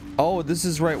 Oh, this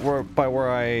is right by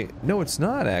where I... No, it's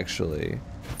not, actually.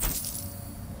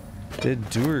 Dead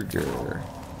Durger.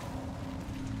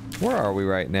 Where are we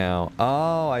right now?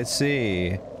 Oh, I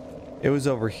see. It was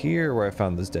over here where I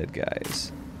found those dead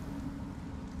guys.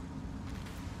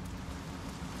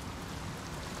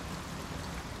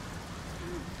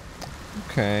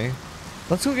 Okay.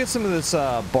 Let's go get some of this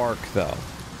bark, though.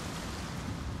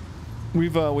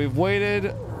 We've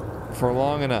waited for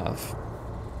long enough.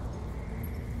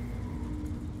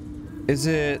 Is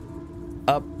it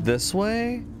up this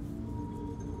way?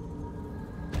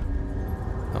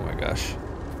 Oh my gosh.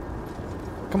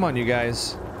 Come on, you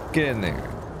guys. Get in there.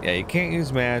 Yeah, you can't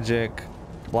use magic.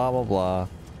 Blah, blah, blah.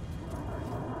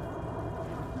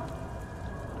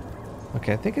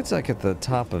 Okay, I think it's like at the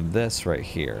top of this right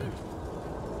here.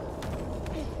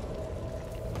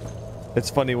 It's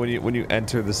funny when you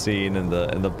enter the scene and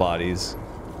the bodies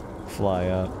fly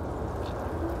up.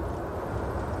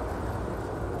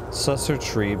 Susser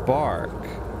tree bark.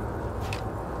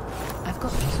 I've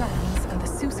got the plans and the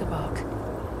Sousa bark.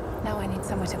 Now I need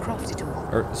somewhere to craft it all.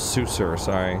 Or Susser,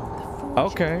 sorry. The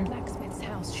forge Okay. at the blacksmith's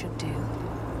house should do.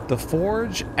 The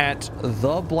forge at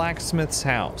the blacksmith's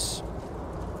house.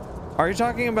 Are you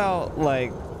talking about,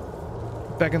 like,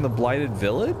 back in the Blighted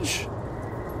Village?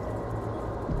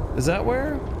 Is that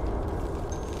where?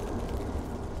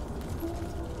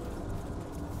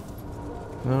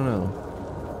 I don't know.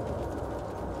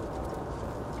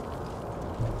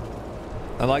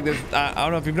 And like there's, I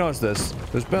don't know if you've noticed this.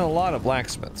 There's been a lot of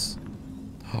blacksmiths.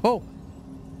 Oh!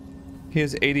 He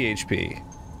has 80 HP.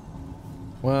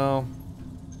 Well,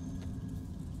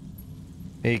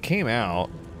 he came out.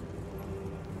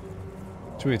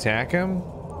 Should we attack him?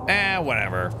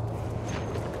 Whatever.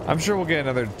 I'm sure we'll get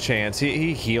another chance.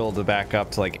 He healed back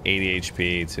up to like 80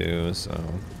 HP too, so.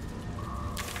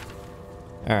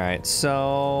 Alright,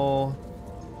 so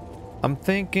I'm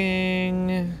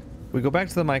thinking we go back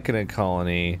to the Myconid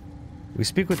colony. We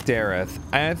speak with Dareth.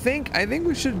 I think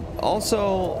we should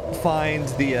also find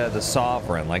the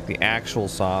Sovereign, like the actual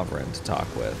Sovereign to talk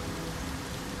with.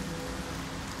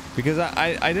 Because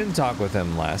I didn't talk with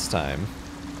him last time.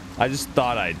 I just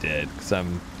thought I did, because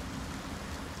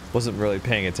wasn't really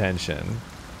paying attention.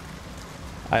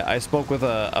 I spoke with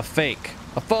a fake,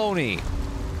 a phony.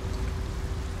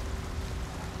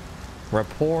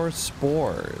 Rapport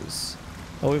spores.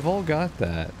 Oh, we've all got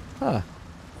that. Huh.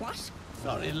 What?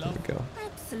 Sorry, love. There we go.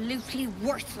 Absolutely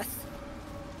worthless.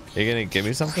 Are you gonna give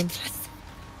me something? Worthless.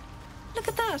 Look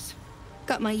at that.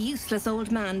 Got my useless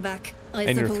old man back. I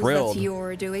And you're suppose thrilled. that's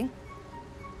your doing.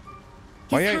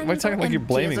 Why His are you hands talking are like you're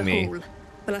empty as blaming a me? hole.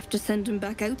 We'll have to send him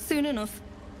back out soon enough.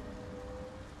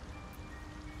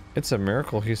 It's a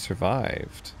miracle he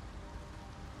survived.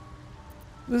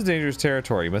 This is dangerous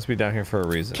territory. You must be down here for a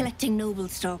reason. Collecting noble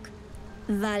stock.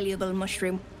 Valuable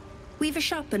mushroom. We've a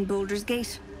shop in Baldur's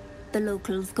Gate. The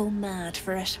locals go mad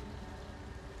for it.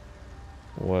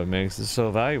 What makes it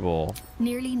so valuable?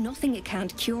 Nearly nothing it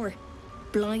can't cure.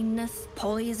 Blindness,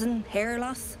 poison, hair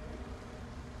loss.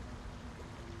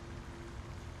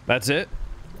 That's it?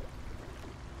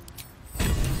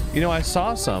 You know, I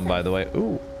saw some, by the way.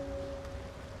 Ooh.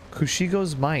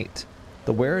 Kushigo's Might.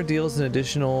 The wearer deals an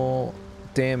additional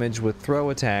damage with throw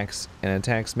attacks and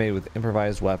attacks made with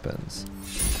improvised weapons.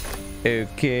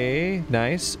 Okay,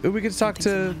 nice. Ooh, we get to talk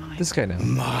to this guy now.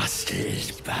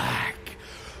 Master's back.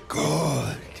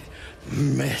 Good.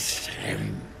 Missed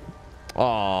him.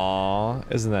 Aww,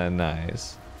 isn't that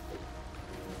nice?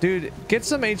 Dude, get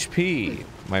some HP,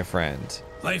 my friend.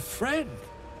 My friend.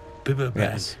 Bibberban.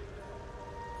 Yes.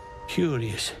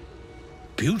 Curious.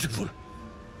 Beautiful.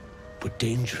 But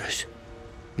dangerous.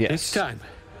 Yes. Next time.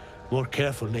 More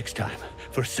careful next time.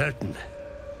 For certain.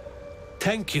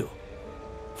 Thank you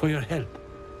for your help.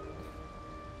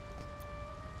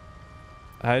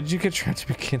 How did you get trapped to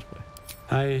begin with?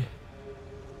 I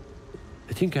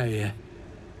think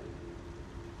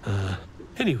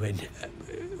anyway,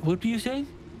 what were you saying?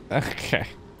 Okay.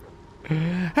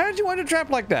 How did you wind up trapped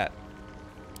like that?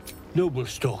 Noble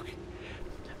stock.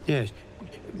 Yes.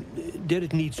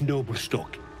 Derek needs noble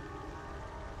stock.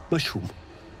 Mushroom.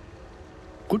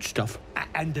 Good stuff.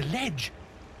 And the ledge.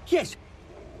 Yes.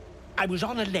 I was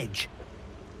on a ledge.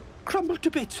 Crumbled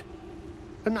to bits.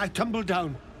 And I tumbled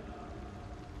down.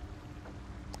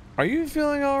 Are you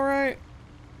feeling all right?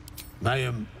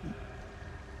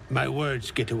 My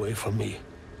words get away from me.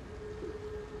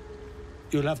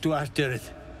 You'll have to ask Derek.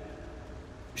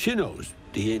 She knows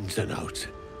the ins and outs.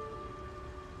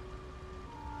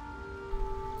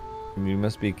 You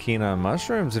must be keen on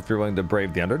mushrooms if you're willing to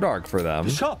brave the Underdark for them.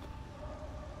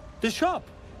 The shop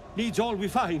needs all we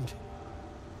find.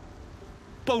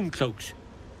 Bone cloaks.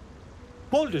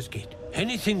 Baldur's Gate.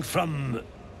 Anything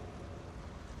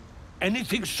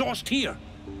sourced here.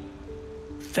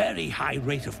 Very high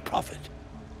rate of profit.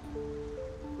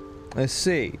 Let's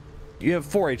see. You have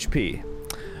 4 HP.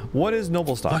 What is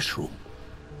noble stock? Mushroom.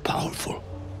 Powerful.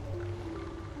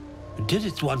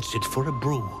 Didith wants it for a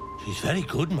brew. She's very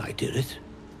good, my Didith.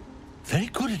 Very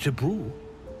good at a brew.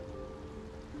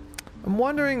 I'm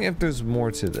wondering if there's more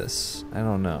to this. I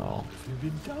don't know.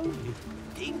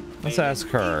 Let's ask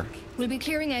her. We'll be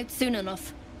clearing out soon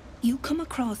enough. You come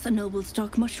across a noble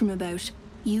stock mushroom about,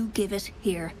 you give it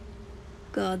here.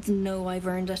 Gods know I've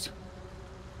earned it.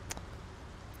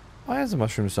 Why is a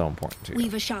mushroom so important to you?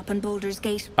 We've a shop in Baldur's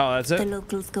Gate. Oh, that's The it?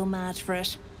 locals go mad for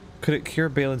it. Could it cure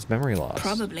Balin's memory loss?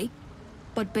 Probably.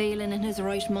 But Balin in his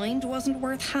right mind wasn't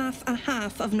worth half a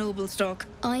half of noble stock.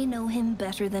 I know him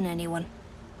better than anyone.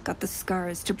 Got the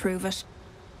scars to prove it.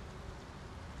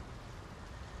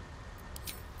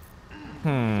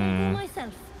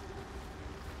 Myself.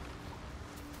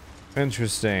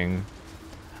 Interesting.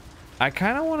 I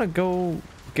kind of want to go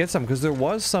get some because there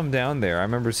was some down there. I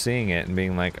remember seeing it and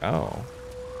being like, "Oh."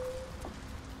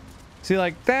 See,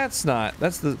 like that's not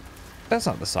the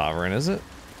Sovereign, is it?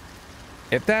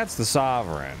 If that's the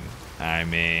Sovereign, I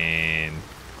mean,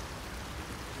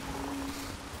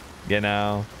 you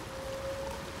know.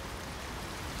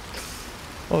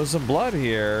 Oh, there's some blood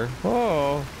here.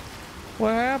 Oh,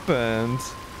 what happened?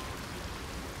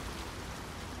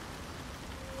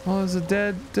 Oh, there's a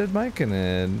dead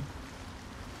Myconid.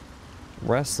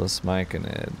 Restless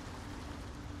Myconid.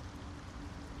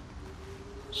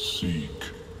 Seek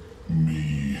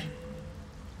me.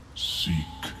 Seek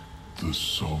the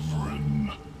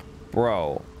Sovereign.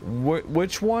 Bro,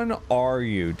 which one are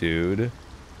you, dude?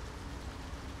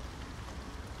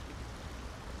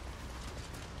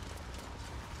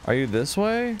 Are you this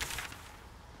way?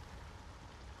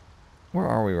 Where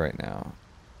are we right now?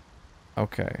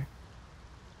 Okay.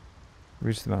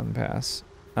 Reach the mountain pass.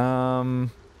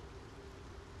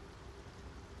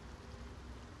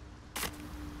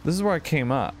 This is where I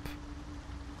came up.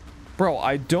 Bro,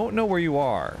 I don't know where you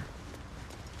are.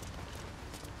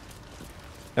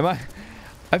 Am I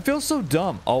feel so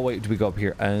dumb. Oh wait, do we go up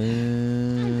here?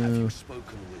 Oh.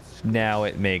 Now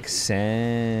it makes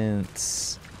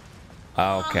sense.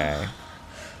 Okay.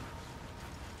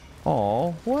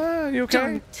 Oh, what? You okay?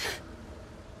 Don't.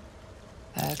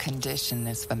 Her condition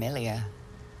is familiar.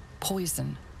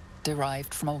 Poison,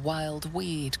 derived from a wild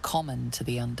weed common to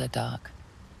the Underdark.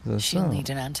 She'll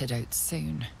need an antidote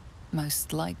soon,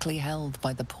 most likely held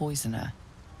by the poisoner.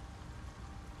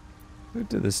 Who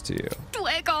did this to you?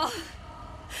 Dwegar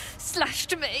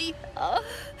slashed me.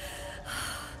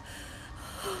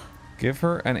 Give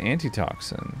her an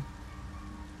antitoxin.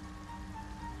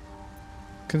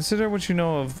 Consider what you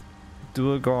know of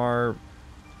Duergar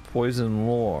poison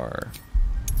lore.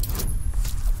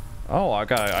 Oh, I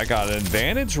got an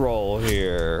advantage roll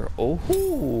here.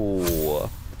 Oh,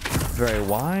 very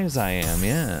wise I am.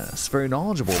 Yes, very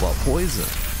knowledgeable about poison.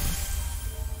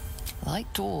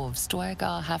 Like dwarves,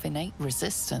 Duergar have innate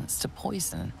resistance to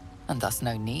poison, and thus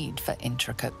no need for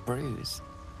intricate brews.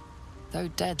 Though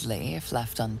deadly if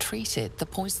left untreated, the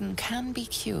poison can be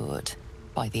cured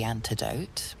by the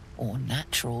antidote or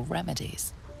natural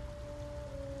remedies.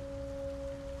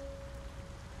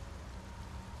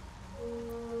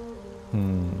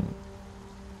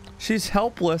 She's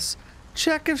helpless.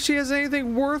 Check if she has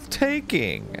anything worth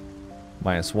taking.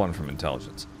 -1 from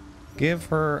intelligence. Give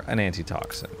her an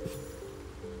antitoxin.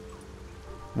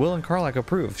 Will and Karlak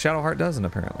approve. Shadowheart doesn't,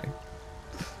 apparently.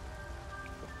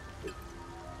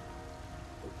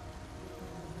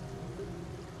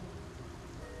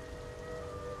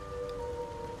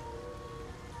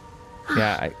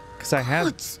 Yeah, because I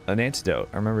had an antidote.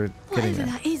 I remember getting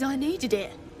Whatever that. that is, I needed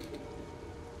it.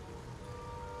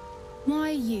 Why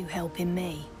are you helping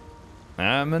me?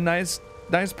 I'm a nice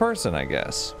person, I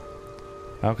guess.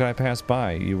 How could I pass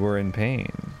by? You were in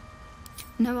pain.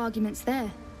 No arguments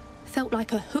there. Felt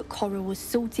like a hook horror was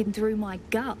sorting through my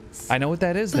guts. I know what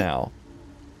that is now.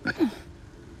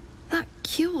 That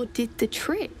cure did the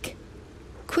trick.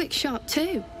 Quick, sharp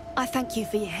too. I thank you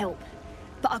for your help,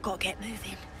 but I gotta get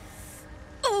moving.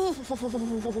 Oh,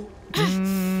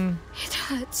 it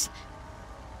hurts.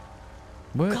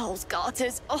 What? Coles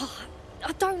garters. Oh,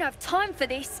 I don't have time for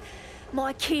this.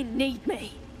 My kin need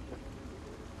me.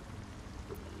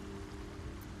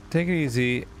 Take it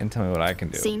easy and tell me what I can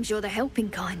do. Seems you're the helping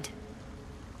kind.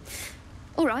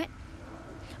 All right.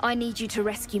 I need you to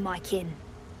rescue my kin.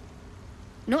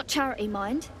 Not charity,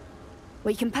 mind.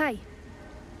 We can pay.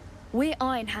 We're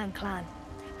Iron Hand Clan.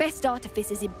 Best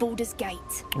artificers in Baldur's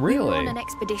Gate. Really? We were on an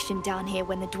expedition down here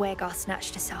when the Dwegar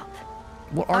snatched us up.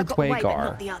 What are I got away, but Dwegar?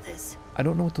 not the others. I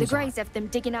don't know what The those are. Greys have them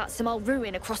digging out some old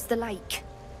ruin across the lake.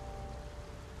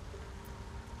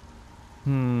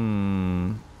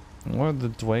 What are the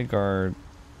Dwegar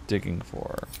digging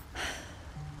for?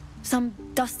 Some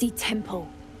dusty temple.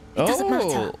 It doesn't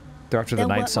matter. They're after the They'll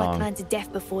night work my song. clan to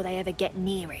death before they ever get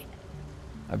near it.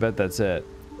 I bet that's it.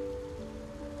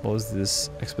 What was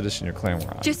this expedition your clan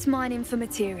were on? Just mining for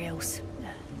materials.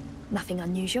 Nothing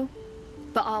unusual.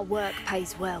 But our work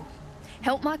pays well.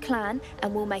 Help my clan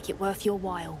and we'll make it worth your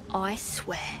while. I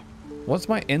swear. What's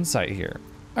my insight here?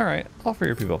 Alright, I'll free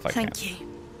your people if I can. Thank you.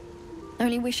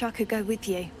 Only wish I could go with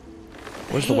you.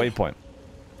 Where's the waypoint?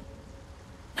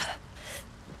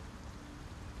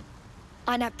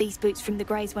 I nabbed these boots from the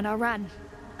Greys when I ran.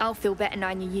 I'll feel better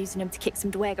knowing you're using them to kick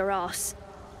some Dwegar ass.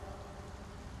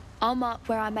 I'll mark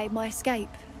where I made my escape,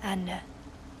 and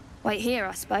wait here,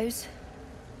 I suppose.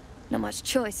 Not much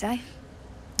choice, eh?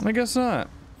 I guess not.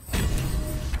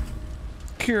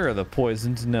 Cure the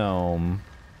poisoned gnome.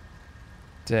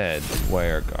 Dead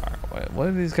Dwegar. What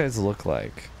do these guys look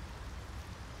like?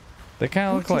 They kind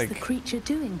of look What is like... the creature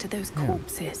doing to those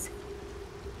corpses?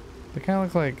 They kind of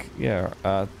look like, yeah,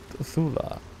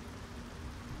 Thula.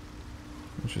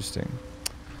 Interesting.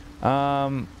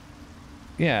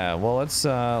 Yeah, well, let's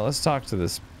talk to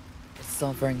this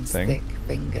Sovereign's thing. thick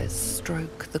fingers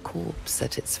stroke the corpse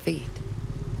at its feet.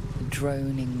 A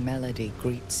droning melody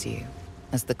greets you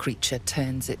as the creature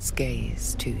turns its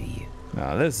gaze to you.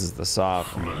 Now, this is the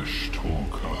soft. Flesh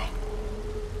talker.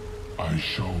 I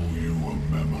show you a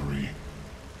memory.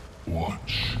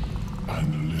 Watch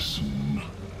and listen.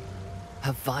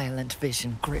 A violent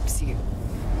vision grips you.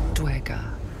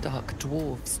 Dwergar, dark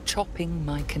dwarves chopping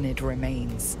myconid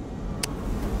remains.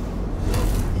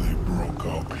 They broke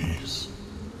our peace.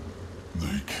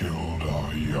 They killed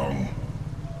our young.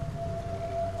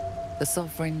 The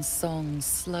Sovereign's song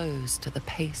slows to the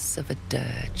pace of a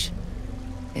dirge.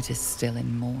 It is still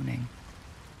in mourning.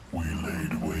 We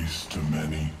laid waste to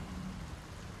many,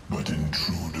 but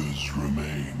intruders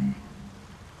remain.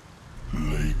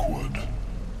 Lakewood.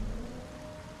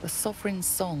 The Sovereign's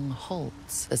song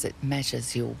halts as it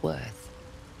measures your worth.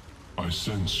 I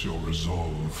sense your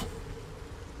resolve.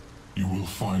 You will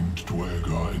find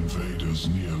Dwergar invaders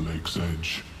near Lake's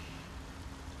Edge.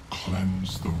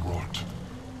 Cleanse the rot.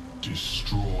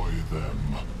 Destroy them.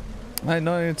 I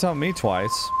know you tell me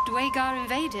twice. Dwergar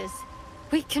invaders.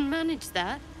 We can manage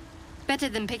that. Better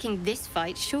than picking this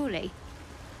fight, surely.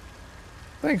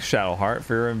 Thanks, Shadowheart,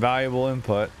 for your invaluable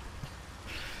input.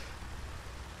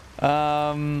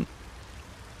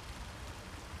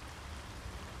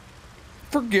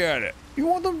 Forget it. You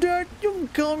want them dead? You can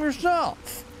kill them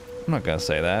yourself. I'm not gonna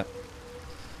say that.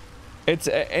 It's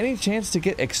any chance to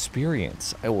get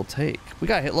experience I will take. We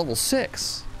gotta hit level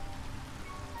 6.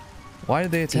 Why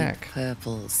did they attack? Deep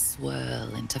purples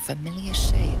swirl into familiar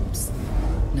shapes.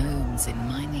 Gnomes in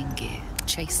mining gear,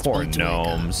 chased Poor by Dwergar.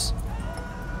 gnomes.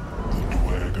 The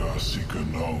Dwergar seek a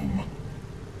gnome.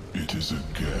 It is a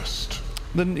guest.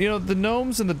 The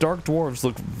gnomes and the dark dwarves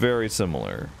look very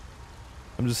similar.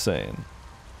 I'm just saying.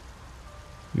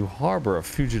 You harbor a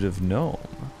fugitive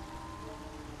gnome.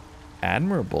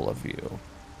 Admirable of you.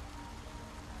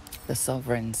 The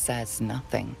Sovereign says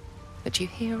nothing, but you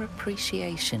hear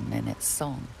appreciation in its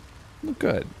song.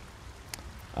 Good.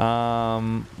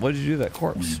 What did you do to that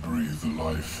corpse? We breathe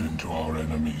life into our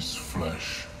enemy's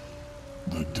flesh.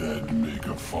 The dead make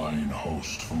a fine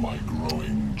host for my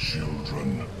growing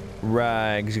children.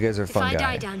 Rags, you guys are If fun I guy.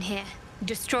 die down here,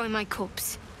 destroy my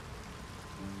corpse.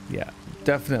 Yeah,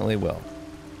 definitely will.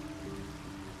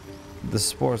 The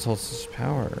spores holds its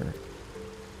power.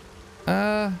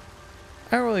 I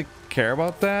don't really care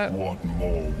about that. What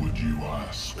more would you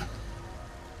ask?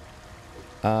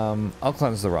 I'll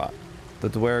cleanse the rot. The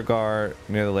Dwergar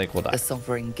near the lake will die. The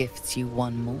Sovereign gifts you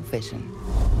one more vision.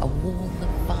 A wall of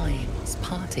vines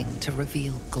parting to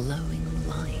reveal glowing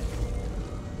light.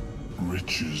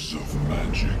 Riches of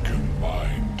magic and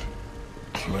mind.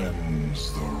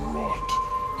 Cleanse the rot,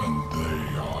 and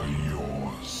they are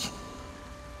yours.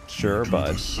 Sure, Do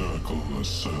bud. the circle a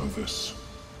service.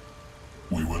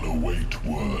 We will await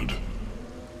word.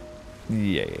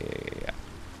 Yeah.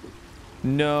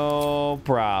 No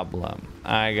problem.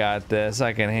 I got this.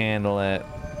 I can handle it.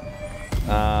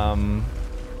 Oh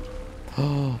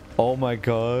my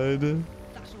god.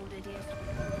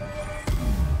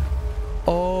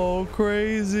 Oh,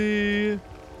 crazy.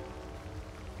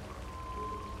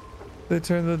 They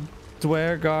turned the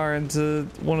Dwergar into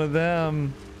one of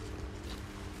them.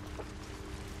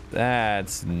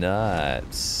 That's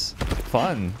nuts.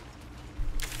 Fun.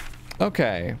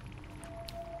 Okay.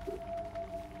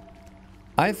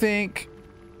 I think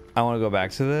I want to go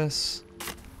back to this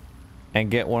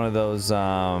and get one of those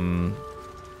oh,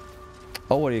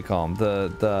 what do you call them?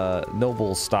 The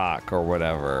noble stock or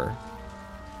whatever.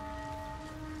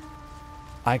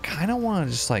 I kind of want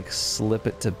to just like slip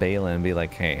it to Balin and be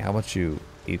like, hey, how about you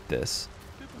eat this?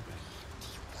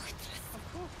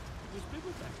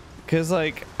 Because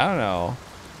like, I don't know.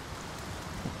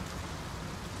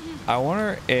 I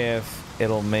wonder if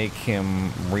it'll make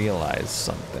him realize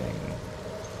something.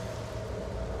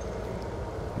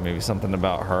 Maybe something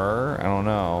about her? I don't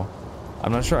know.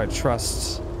 I'm not sure I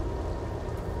trust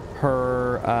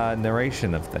her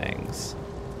narration of things.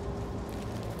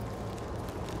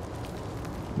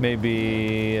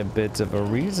 Maybe a bit of a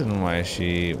reason why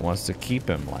she wants to keep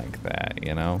him like that,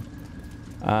 you know?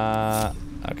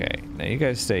 Okay, now you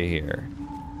guys stay here.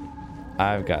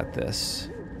 I've got this.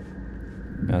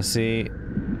 Now see,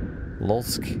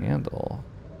 Lolth's candle.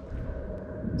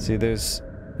 See, there's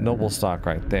noble stock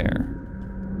right there.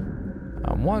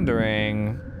 I'm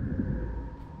wondering.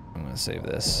 I'm gonna save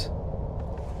this.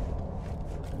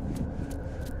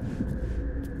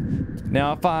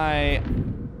 Now, if I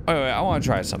wait, I want to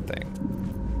try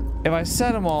something. If I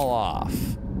set them all off,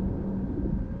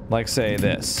 like say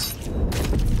this,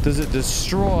 does it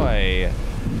destroy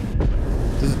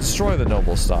the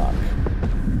noble stock?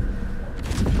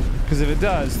 Because if it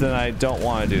does, then I don't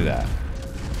want to do that.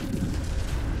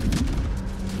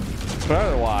 But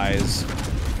otherwise,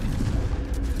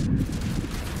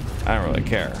 I don't really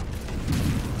care.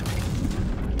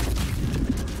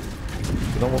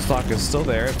 Noble stock is still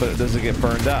there, but it doesn't get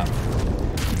burned up.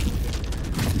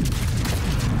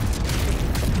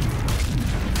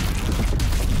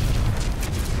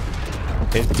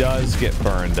 It does get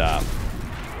burned up.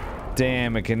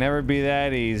 Damn, it can never be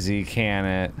that easy, can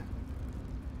it?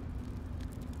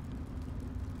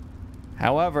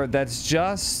 However, that's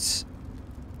just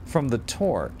from the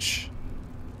torch.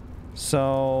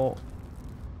 So...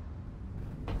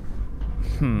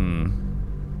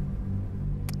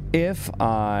 If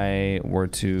I were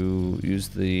to use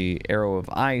the arrow of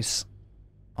ice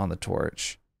on the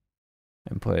torch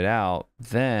and put it out,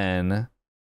 then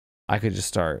I could just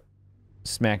start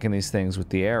smacking these things with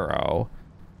the arrow.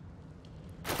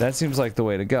 That seems like the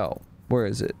way to go. Where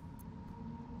is it?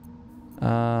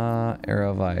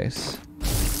 Arrow of ice.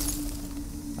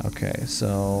 Okay,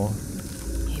 so...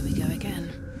 Here we go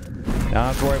again. I don't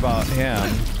have to worry about him.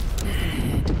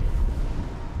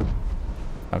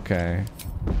 Okay.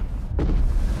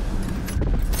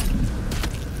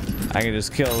 I can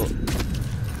just kill...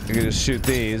 I can just shoot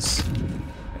these.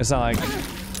 It's not like...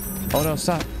 Oh no,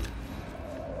 stop.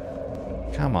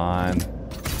 Come on.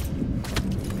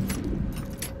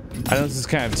 I know this is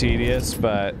kind of tedious,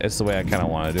 but it's the way I kind of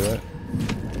want to do it.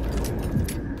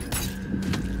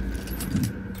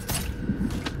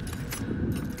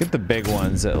 Get the big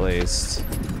ones at least.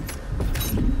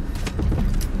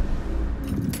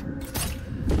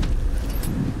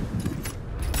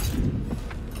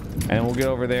 And we'll get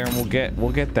over there and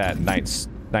we'll get that night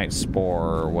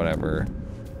spore or whatever.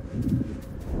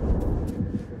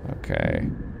 Okay.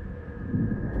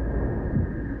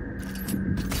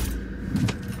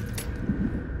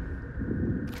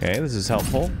 Okay, this is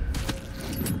helpful.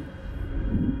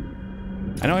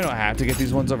 I know I don't have to get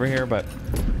these ones over here, but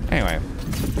anyway.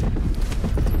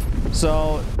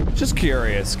 So, just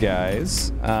curious,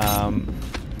 guys.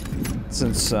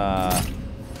 Since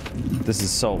this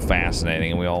is so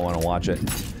fascinating and we all want to watch it.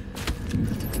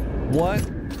 What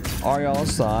are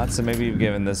y'all's thoughts? And maybe you've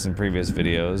given this in previous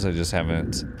videos. I just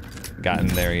haven't gotten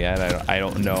there yet. I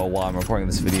don't know while I'm recording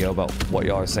this video about what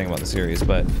y'all are saying about the series,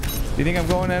 but do you think I'm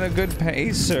going at a good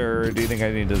pace, or do you think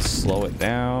I need to slow it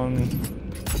down?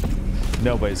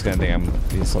 Nobody's gonna think I'm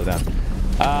need to slow it down.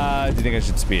 Do you think I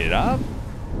should speed it up? Do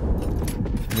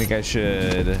you think I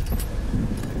should...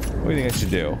 What do you think I should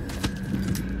do?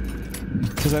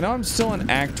 Because I know I'm still in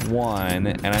Act 1,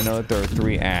 and I know that there are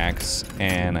 3 acts,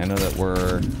 and I know that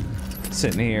we're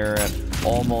sitting here at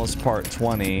almost part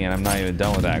 20, and I'm not even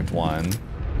done with Act 1.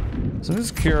 So I'm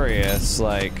just curious,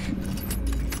 like,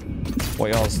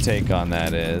 what y'all's take on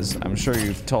that is. I'm sure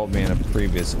you've told me in a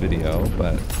previous video,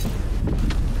 but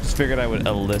just figured I would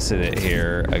elicit it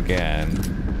here again.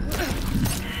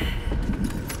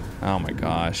 Oh my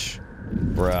gosh.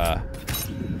 Bruh.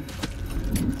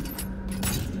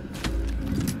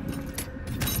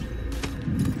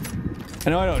 I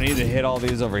know I don't need to hit all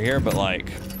these over here, but like,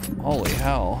 holy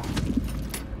hell.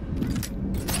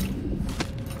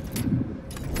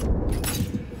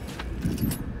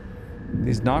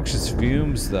 These noxious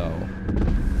fumes, though.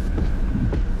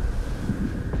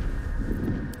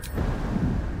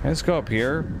 Let's go up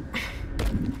here.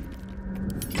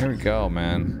 Here we go,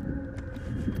 man.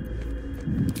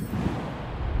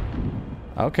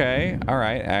 Okay,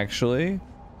 alright, actually.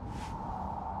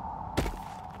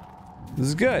 This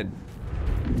is good.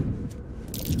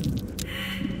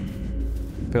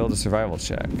 Failed a survival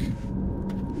check.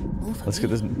 Let's get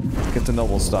this. Get the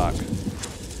noble stock.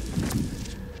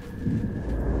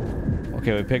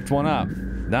 Okay, we picked one up.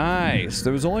 Nice.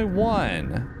 There was only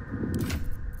one.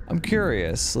 I'm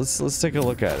curious. Let's take a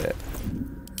look at it.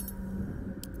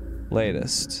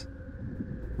 Latest.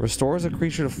 Restores a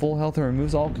creature to full health and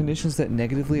removes all conditions that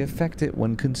negatively affect it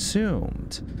when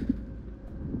consumed.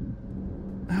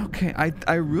 Okay,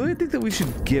 I really think that we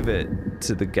should give it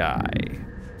to the guy.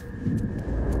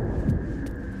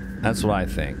 That's what I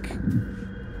think.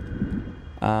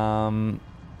 Now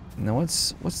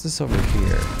what's this over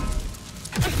here?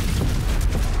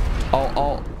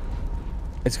 Oh,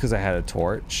 it's because I had a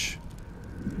torch.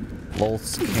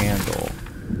 Lolth's candle.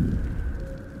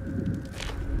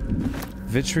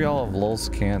 Vitriol of Lolth's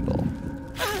candle.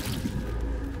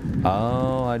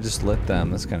 Oh, I just lit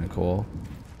them. That's kind of cool.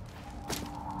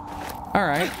 All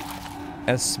right.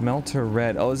 A smelter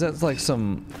red. Oh, is that like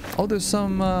some... Oh, there's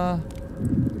some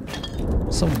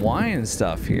wine and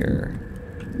stuff here.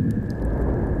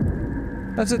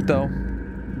 That's it, though.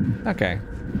 Okay.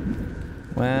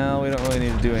 Well, we don't really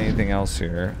need to do anything else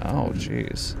here. Oh,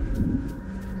 jeez.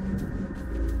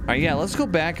 All right, yeah, let's go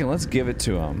back and let's give it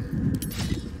to him.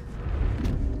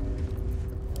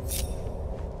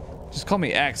 Just call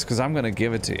me X, because I'm going to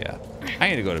give it to you. I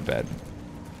need to go to bed.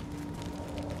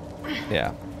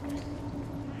 Yeah.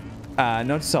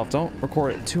 Note to self, don't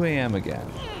record at 2 a.m. again.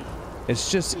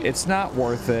 It's just, it's not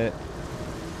worth it.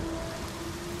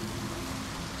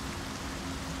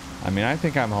 I mean, I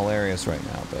think I'm hilarious right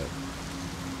now, but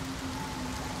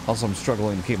also I'm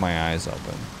struggling to keep my eyes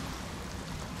open.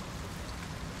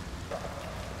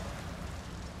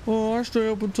 Well, I stay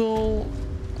up until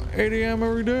 8 a.m.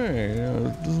 every day.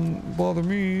 It doesn't bother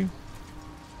me.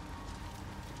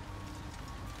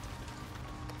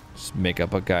 Just make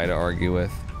up a guy to argue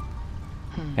with.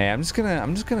 Hey, I'm just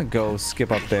gonna go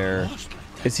skip up there.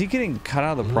 Is he getting cut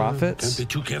out of the profits? Don't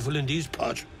be too careful in these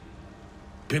parts.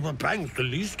 Paper bank's the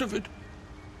least of it.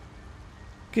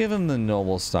 Give him the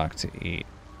noble stock to eat.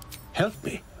 Help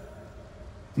me.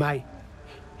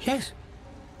 Yes.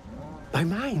 My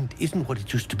mind isn't what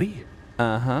it used to be.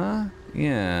 Uh-huh.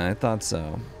 Yeah, I thought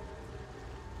so.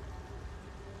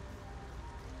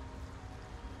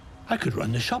 I could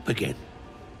run the shop again.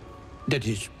 That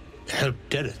is, help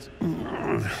Derek.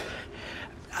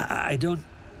 I don't...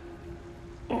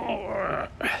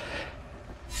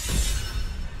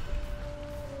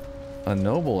 A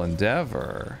noble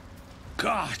endeavor.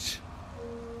 God!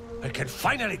 I can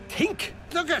finally think!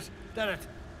 Look at Derek!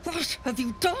 What have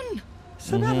you done? What's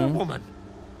the matter, woman?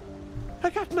 I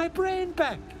got my brain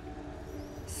back.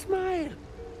 Smile.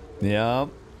 Yep.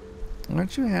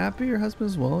 Aren't you happy your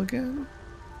husband's well again?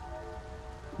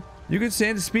 You could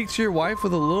stand to speak to your wife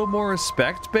with a little more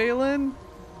respect, Balin?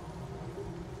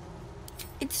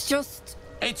 It's just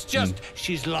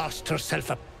she's lost herself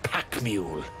a pack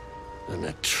mule and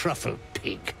a truffle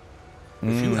pig.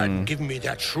 If you hadn't given me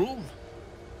that shroom,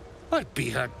 I'd be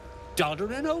her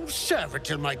daughter and old servant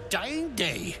till my dying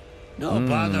day. No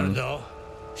bother, though.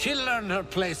 She'll learn her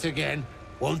place again,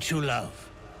 won't you, love?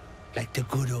 Like the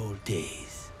good old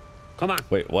days. Come on.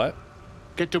 Wait, what?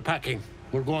 Get to packing.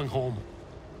 We're going home.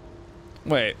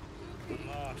 Wait.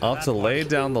 I'll have to lay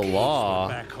down the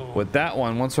law with that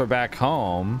one once we're back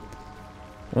home.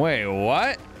 Wait,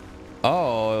 what?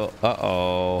 Oh,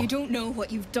 uh-oh. You don't know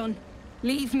what you've done.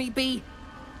 Leave me be.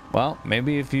 Well,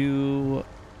 maybe if you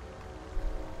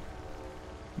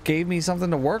gave me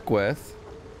something to work with.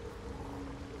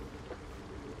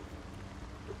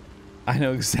 I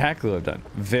know exactly what I've done.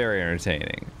 Very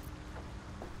entertaining.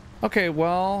 Okay,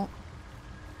 well...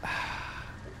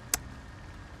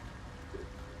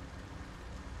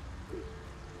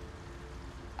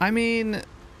 I mean...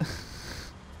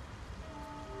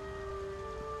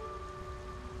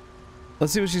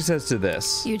 Let's see what she says to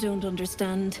this. You don't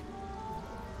understand.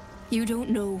 You don't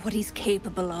know what he's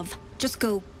capable of. Just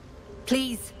go.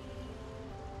 Please.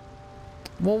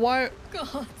 Well, why...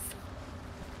 God.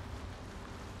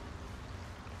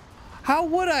 How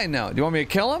would I know? Do you want me to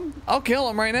kill him? I'll kill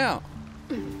him right now.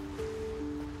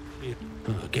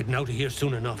 Getting out of here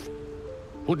soon enough.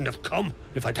 Wouldn't have come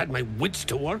if I'd had my wits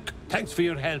to work. Thanks for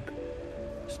your help.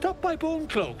 Stop by Bone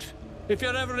Cloaks. If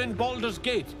you're ever in Baldur's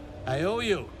Gate, I owe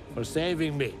you for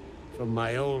saving me from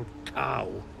my old cow.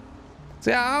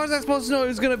 See, how was I supposed to know it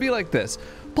was going to be like this?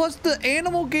 Plus, the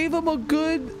animal gave him a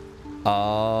good...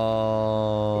 Oh...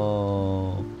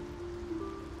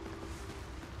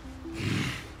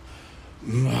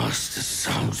 Master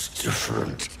sounds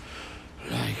different.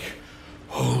 Like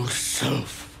old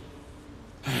self.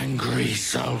 Angry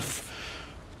self.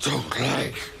 Don't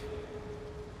like.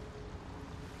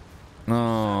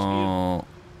 Oh.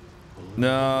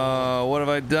 No, what have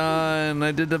I done?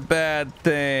 I did the bad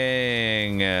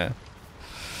thing.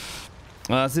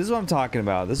 So this is what I'm talking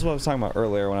about. This is what I was talking about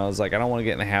earlier when I was like, I don't want to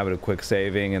get in the habit of quick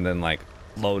saving and then like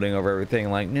loading over everything.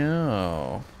 Like,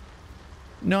 no.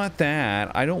 Not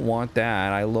that. I don't want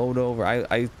that. I load over.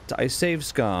 I save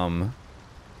scum.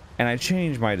 And I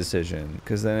change my decision.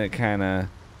 Because then it kind of...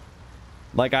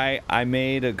 Like, I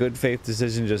made a good faith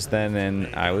decision just then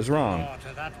and I was wrong.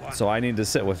 So I need to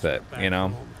sit with it, you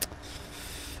know?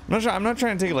 I'm not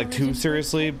trying to take it like too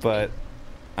seriously, but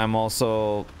I'm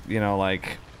also, you know,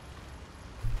 like...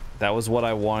 That was what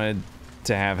I wanted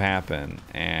to have happen.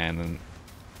 And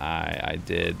I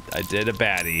did a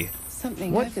baddie.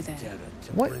 Something What? over there.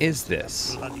 What is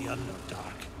this?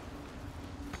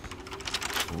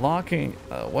 Locking.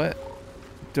 What?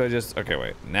 Do I just... Okay,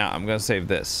 wait. Now I'm gonna save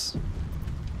this.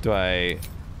 Do I...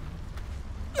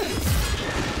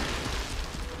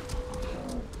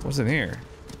 What's in here?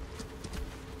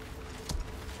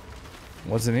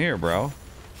 What's in here, bro?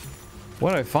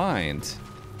 What did I find?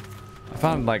 I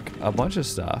found like a bunch of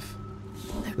stuff.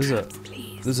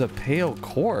 There's a pale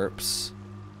corpse.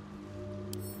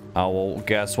 Oh, well,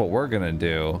 guess what we're gonna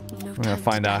do? We're gonna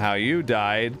find out how you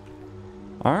died,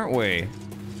 aren't we?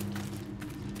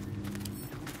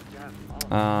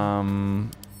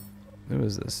 Who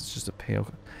is this? It's just a pale.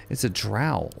 It's a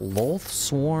drow.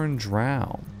 Loath-sworn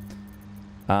drow.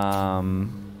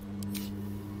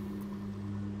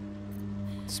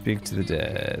 Speak to the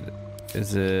dead.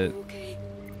 Is it?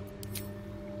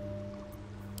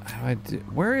 How do I do?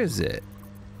 Where is it?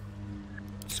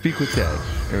 Speak with dead.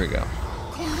 There we go.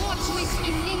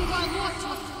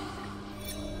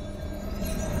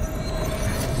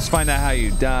 Let's find out how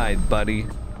you died, buddy.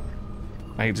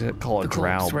 I hate to call a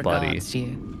drow buddy. Regards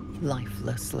you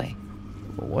lifelessly.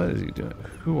 Well, what is he doing?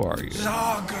 Who are you?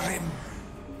 Zargrim,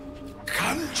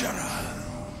 conjurer,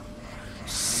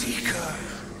 seeker.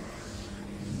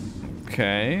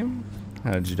 Okay.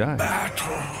 How did you die?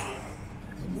 Battle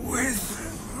with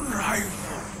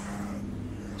rival.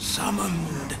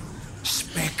 Summoned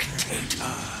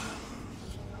spectator.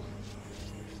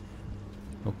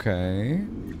 Okay.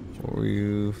 What were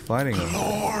you fighting over?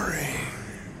 Glory.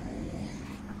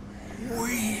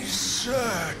 We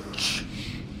search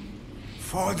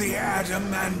for the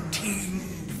adamantine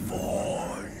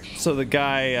forge. So the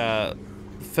guy,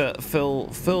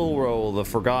 Philro the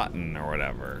Forgotten or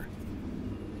whatever.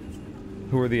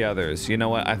 Who are the others? You know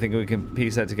what? I think we can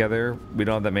piece that together. We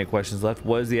don't have that many questions left.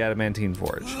 What is the adamantine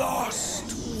forge?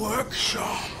 Lost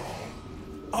workshop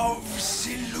of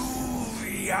Siluviali.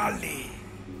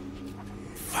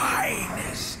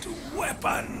 Finest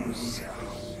weapons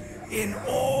in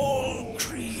all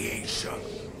creation.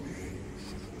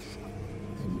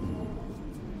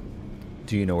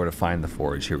 Do you know where to find the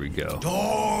forge? Here we go.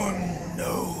 Dawn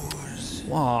knows.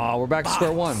 Wow, we're back to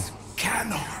square one.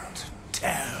 Cannot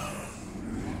tell.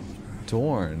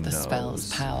 Dorn The knows.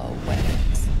 spell's power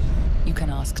wanes. You can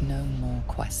ask no more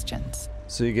questions.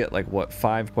 So you get like what,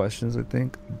 5 questions, I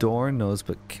think. Dorn knows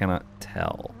but cannot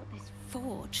tell. This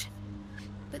forge.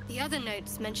 But the other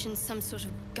notes mention some sort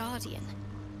of guardian.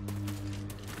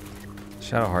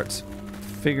 Shadowheart's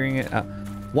figuring it out.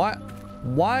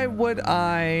 Why would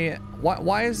I?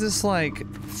 Why is this like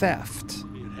theft?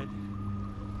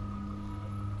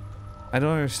 I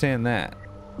don't understand that.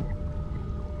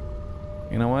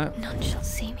 You know what? None shall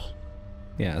see me.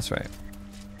 Yeah, that's right.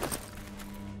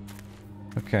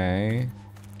 Okay.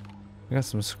 We got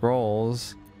some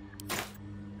scrolls.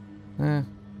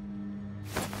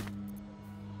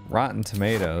 Rotten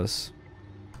tomatoes.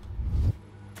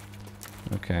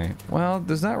 Okay. Well,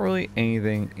 there's not really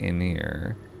anything in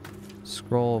here.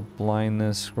 Scroll of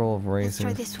blindness, scroll of Let's racing.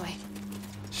 try this way.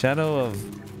 Shadow of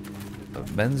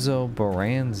Benzo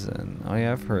Baranzan. Oh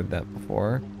yeah, I've heard that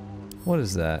before. What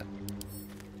is that?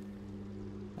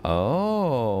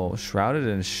 Oh, shrouded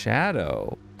in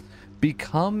shadow.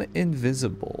 Become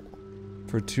invisible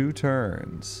for 2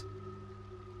 turns.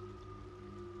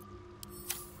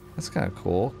 That's kind of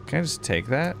cool. Can I just take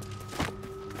that?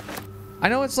 I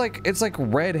know it's like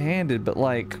red-handed, but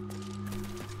like,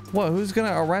 what? Who's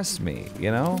gonna arrest me?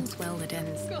 You know? All's well that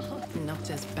ends. Not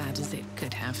as bad as it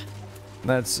could have.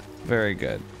 That's very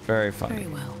good. Very funny. Very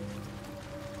well.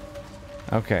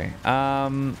 Okay.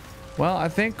 Well, I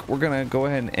think we're gonna go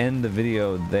ahead and end the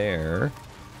video there.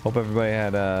 Hope everybody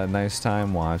had a nice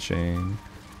time watching.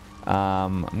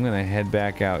 I'm gonna head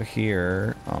back out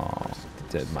here. Oh, the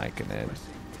dead Mike and Ed.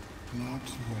 Not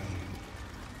well.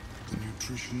 The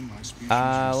nutrition my species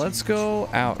Let's go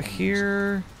out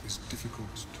here. is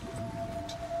difficult to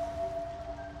emulate.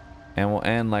 And we'll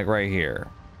end like right here.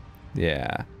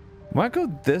 Yeah. Might go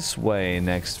this way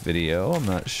next video. I'm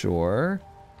not sure.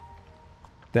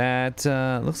 That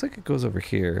looks like it goes over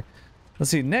here. Let's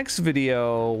see. Next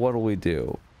video, what do we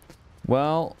do?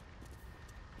 Well,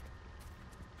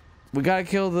 we gotta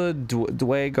kill the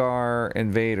Dwagar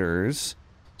invaders.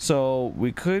 So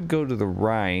we could go to the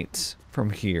right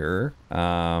from here,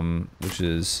 which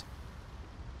is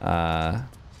that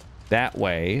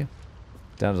way,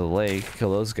 down to the lake,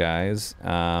 kill those guys,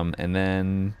 and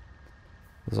then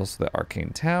there's also the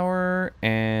arcane tower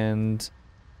and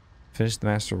finish the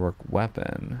masterwork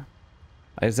weapon.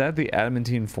 Is that the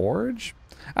adamantine forge?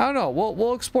 I don't know.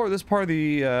 We'll explore this part of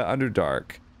the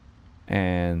Underdark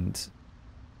and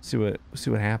see what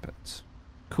happens.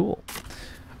 Cool.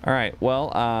 All right.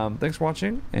 Well, thanks for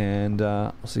watching, and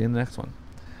I'll see you in the next one.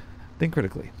 Think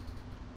critically.